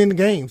win 10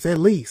 games at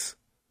least.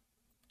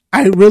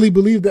 I really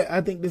believe that.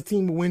 I think this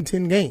team will win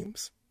 10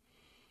 games.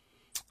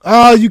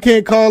 Oh, you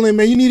can't call in,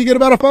 man. You need to get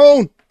about a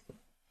phone.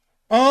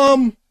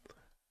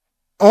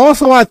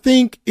 Also, I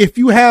think if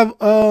you have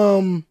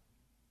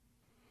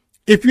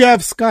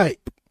Skype,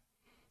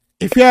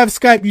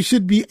 you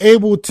should be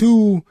able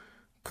to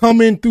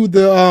come in through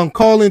the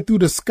call in through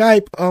the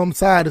Skype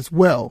side as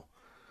well.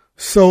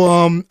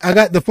 So I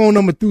got the phone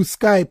number through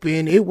Skype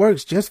and it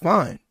works just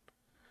fine.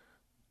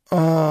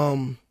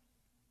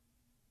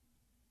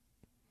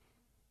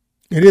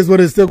 It is what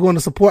it's still going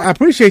to support. I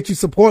appreciate you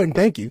supporting.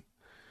 Thank you.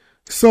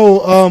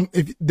 So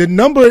if the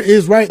number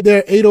is right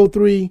there,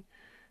 803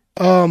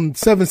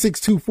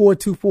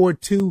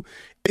 7624242.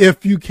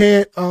 If you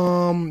can't,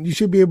 you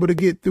should be able to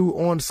get through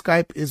on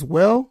Skype as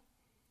well.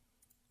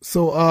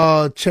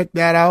 So check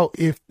that out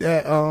if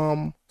that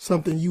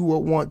something you would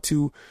want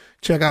to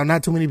check out.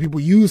 Not too many people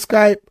use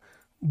Skype,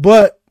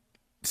 but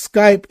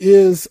Skype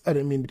is, I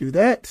didn't mean to do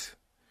that.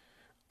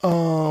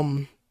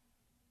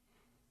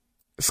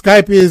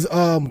 Skype is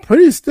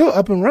pretty still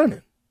up and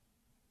running.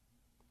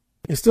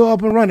 It's still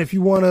up and running if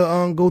you want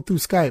to go through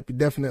Skype,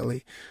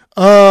 definitely.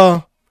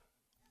 I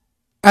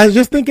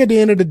just think at the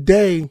end of the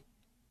day,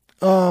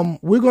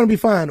 we're going to be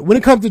fine. When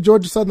it comes to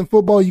Georgia Southern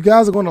football, you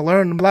guys are going to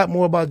learn a lot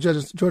more about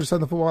Georgia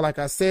Southern football. Like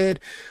I said,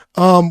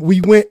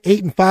 we went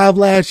 8-5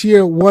 last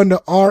year, won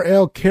the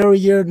RL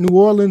Carrier New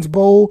Orleans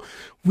Bowl.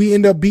 We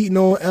ended up beating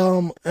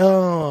on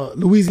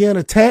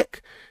Louisiana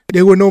Tech.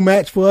 They were no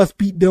match for us,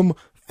 beat them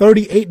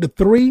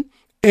 38-3.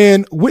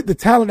 And with the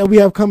talent that we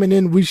have coming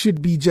in, we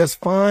should be just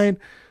fine.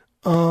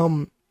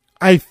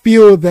 I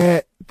feel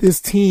that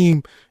this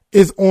team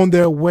is on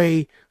their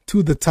way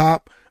to the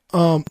top.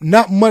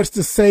 Not much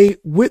to say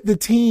with the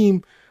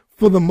team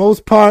for the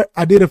most part.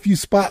 I did a few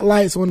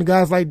spotlights on the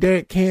guys like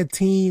Derek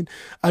Canteen.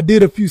 I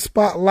did a few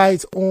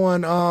spotlights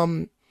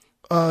on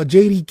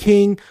JD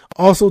King.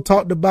 Also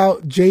talked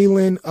about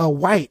Jalen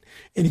White.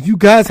 And if you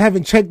guys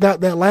haven't checked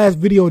out that last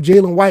video of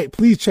Jalen White,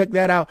 please check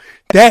that out.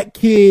 That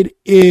kid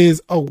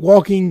is a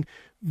walking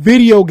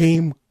video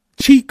game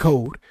cheat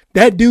code.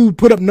 That dude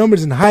put up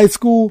numbers in high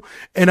school,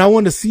 and I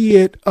want to see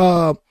it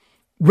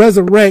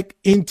resurrect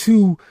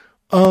into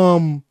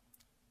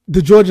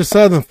the Georgia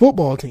Southern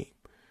football team.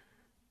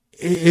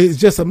 It's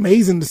just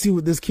amazing to see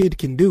what this kid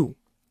can do.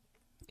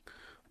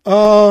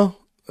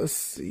 Let's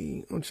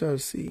see. I'm trying to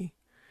see.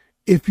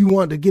 If you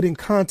want to get in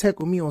contact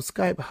with me on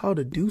Skype, how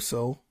to do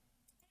so.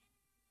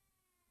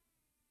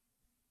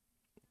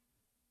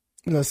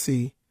 Let's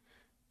see.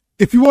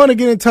 If you want to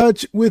get in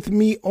touch with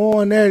me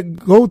on there,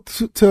 go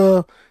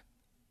to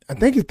I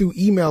think it's through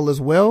email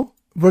as well,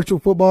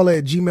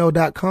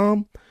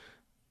 virtualfootball@gmail.com.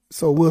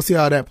 So we'll see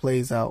how that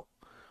plays out.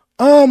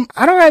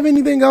 I don't have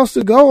anything else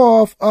to go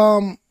off.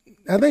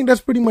 I think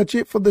that's pretty much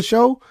it for the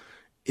show.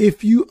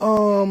 If you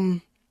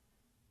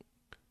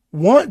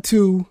want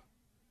to,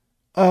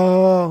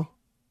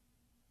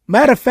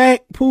 matter of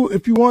fact, Pooh,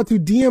 if you want to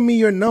DM me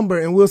your number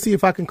and we'll see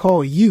if I can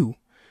call you.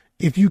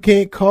 If you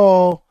can't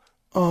call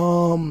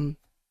the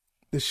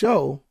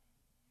show.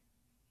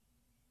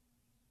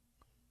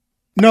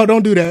 No,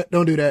 don't do that.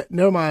 Don't do that.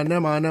 Never mind.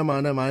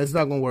 It's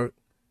not gonna work.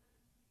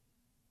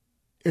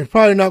 It's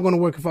probably not gonna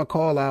work if I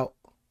call out.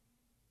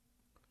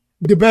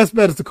 The best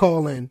bet is to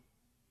call in.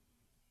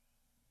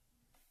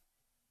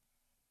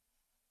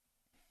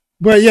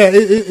 But yeah,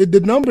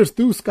 the number's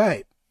through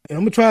Skype. And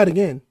I'm gonna try it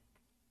again.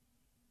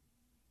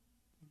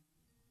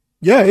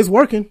 Yeah, it's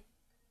working.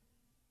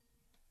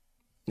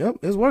 Yep,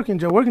 it's working.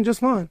 Working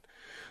just fine.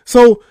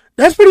 So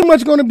that's pretty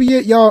much going to be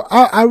it, y'all.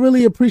 I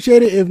really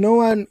appreciate it. If no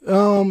one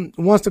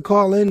wants to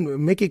call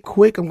in, make it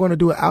quick. I'm going to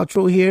do an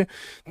outro here.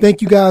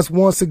 Thank you guys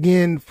once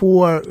again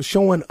for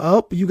showing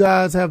up. You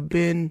guys have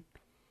been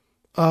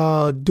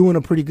doing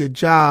a pretty good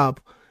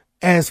job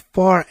as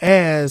far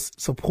as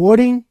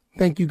supporting.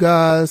 Thank you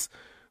guys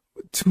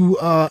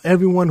to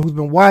everyone who's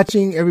been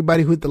watching,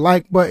 everybody who hit the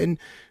like button,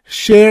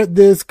 shared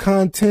this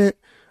content.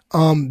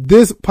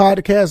 This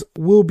podcast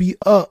will be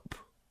up.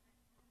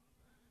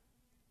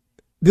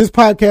 This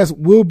podcast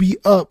will be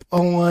up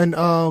on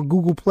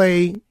Google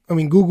Podcast,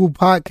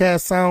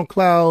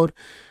 SoundCloud,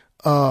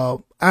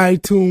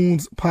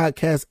 iTunes,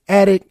 Podcast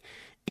Addict,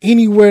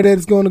 anywhere that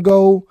it's going to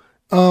go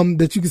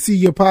that you can see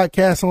your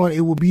podcast on. It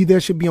will be there.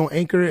 Should be on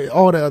Anchor,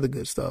 all the other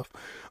good stuff.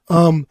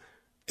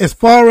 As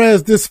far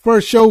as this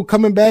first show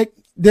coming back,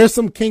 there's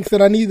some kinks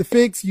that I need to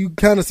fix. You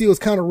kind of see it was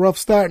kind of rough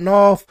starting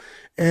off,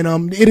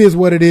 and it is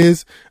what it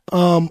is.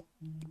 It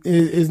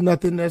is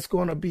nothing that's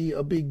going to be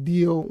a big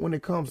deal when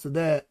it comes to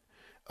that.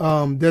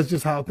 That's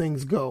just how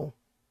things go.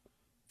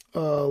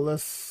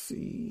 Let's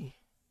see.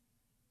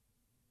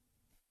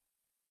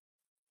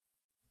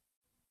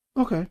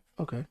 Okay.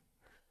 Okay.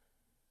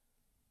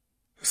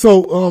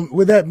 So,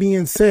 with that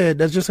being said,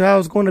 that's just how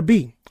it's going to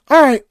be.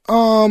 All right.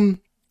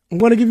 I'm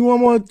going to give you one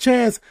more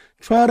chance.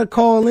 Try to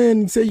call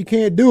in. You say you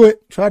can't do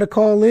it. Try to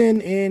call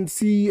in and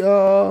see,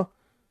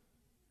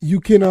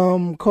 you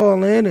can,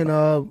 call in. And,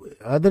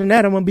 other than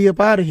that, I'm going to be up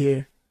out of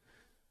here.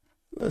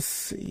 Let's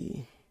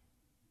see.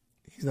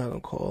 He's not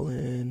going to call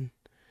in.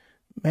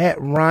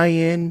 Matt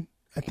Ryan.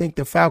 I think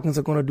the Falcons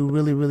are going to do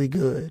really, really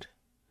good.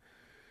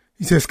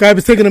 He said Skype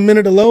is taking a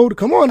minute to load.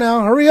 Come on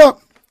now. Hurry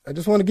up. I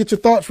just want to get your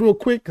thoughts real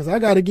quick because I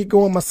got to get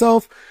going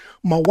myself.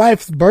 My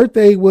wife's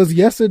birthday was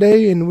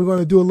yesterday, and we're going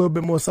to do a little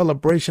bit more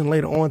celebration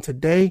later on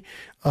today.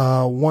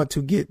 Want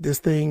to get this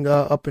thing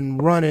up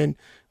and running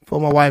for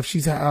my wife.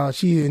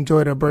 She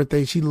enjoyed her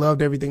birthday. She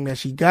loved everything that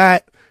she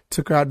got.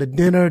 Took her out to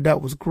dinner.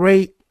 That was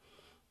great,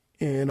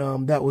 and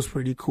that was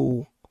pretty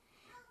cool.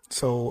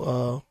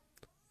 So,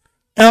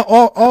 and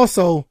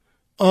also,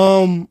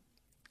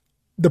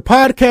 the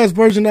podcast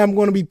version that I'm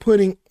going to be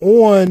putting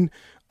on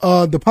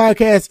the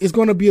podcast is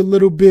going to be a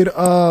little bit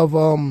of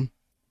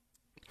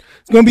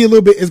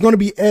it's going to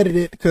be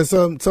edited because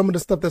some of the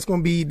stuff that's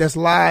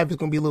live is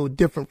going to be a little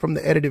different from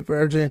the edited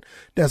version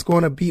that's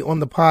going to be on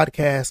the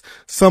podcast.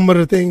 Some of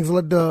the things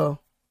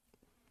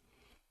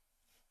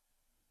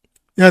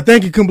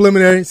thank you,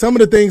 Complimentary. Some of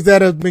the things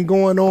that have been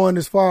going on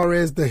as far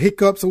as the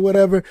hiccups or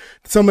whatever,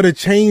 some of the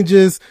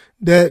changes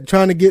that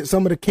trying to get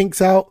some of the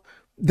kinks out,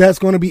 that's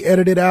going to be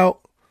edited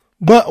out.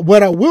 But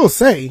what I will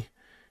say,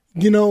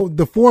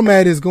 the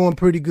format is going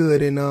pretty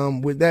good.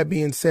 And with that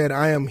being said,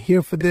 I am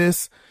here for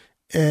this.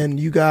 And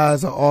you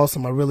guys are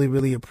awesome. I really,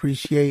 really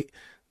appreciate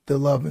the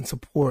love and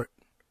support.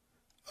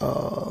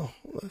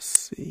 Let's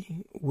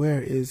see.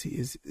 Where is he?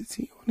 Is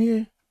he on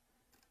here?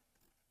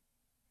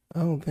 I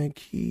don't think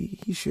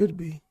he should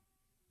be.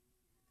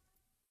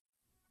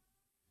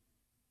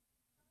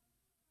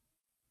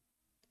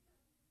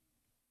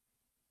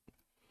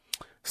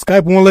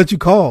 Skype won't let you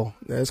call.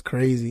 That's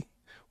crazy.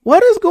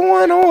 What is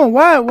going on?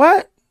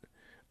 Why?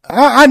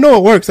 I know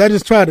it works. I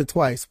just tried it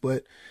twice,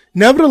 but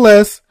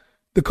nevertheless,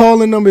 the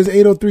call-in number is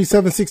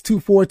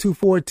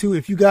 803-762-4242.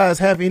 If you guys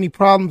have any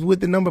problems with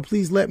the number,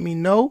 please let me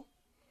know.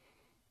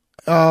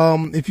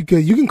 If you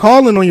could, you can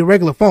call in on your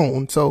regular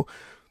phone, so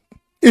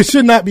it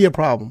should not be a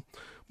problem.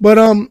 But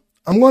I'm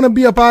going to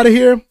be up out of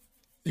here.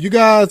 You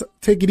guys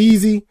take it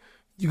easy.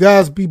 You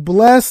guys be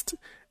blessed.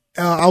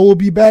 I will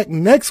be back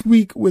next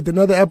week with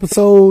another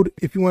episode.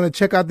 If you want to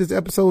check out this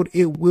episode,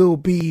 it will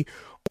be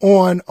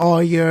on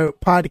all your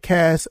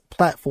podcast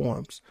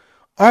platforms.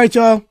 All right,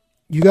 y'all.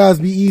 You guys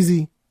be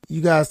easy.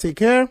 You guys take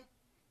care.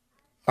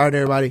 All right,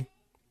 everybody.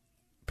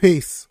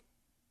 Peace.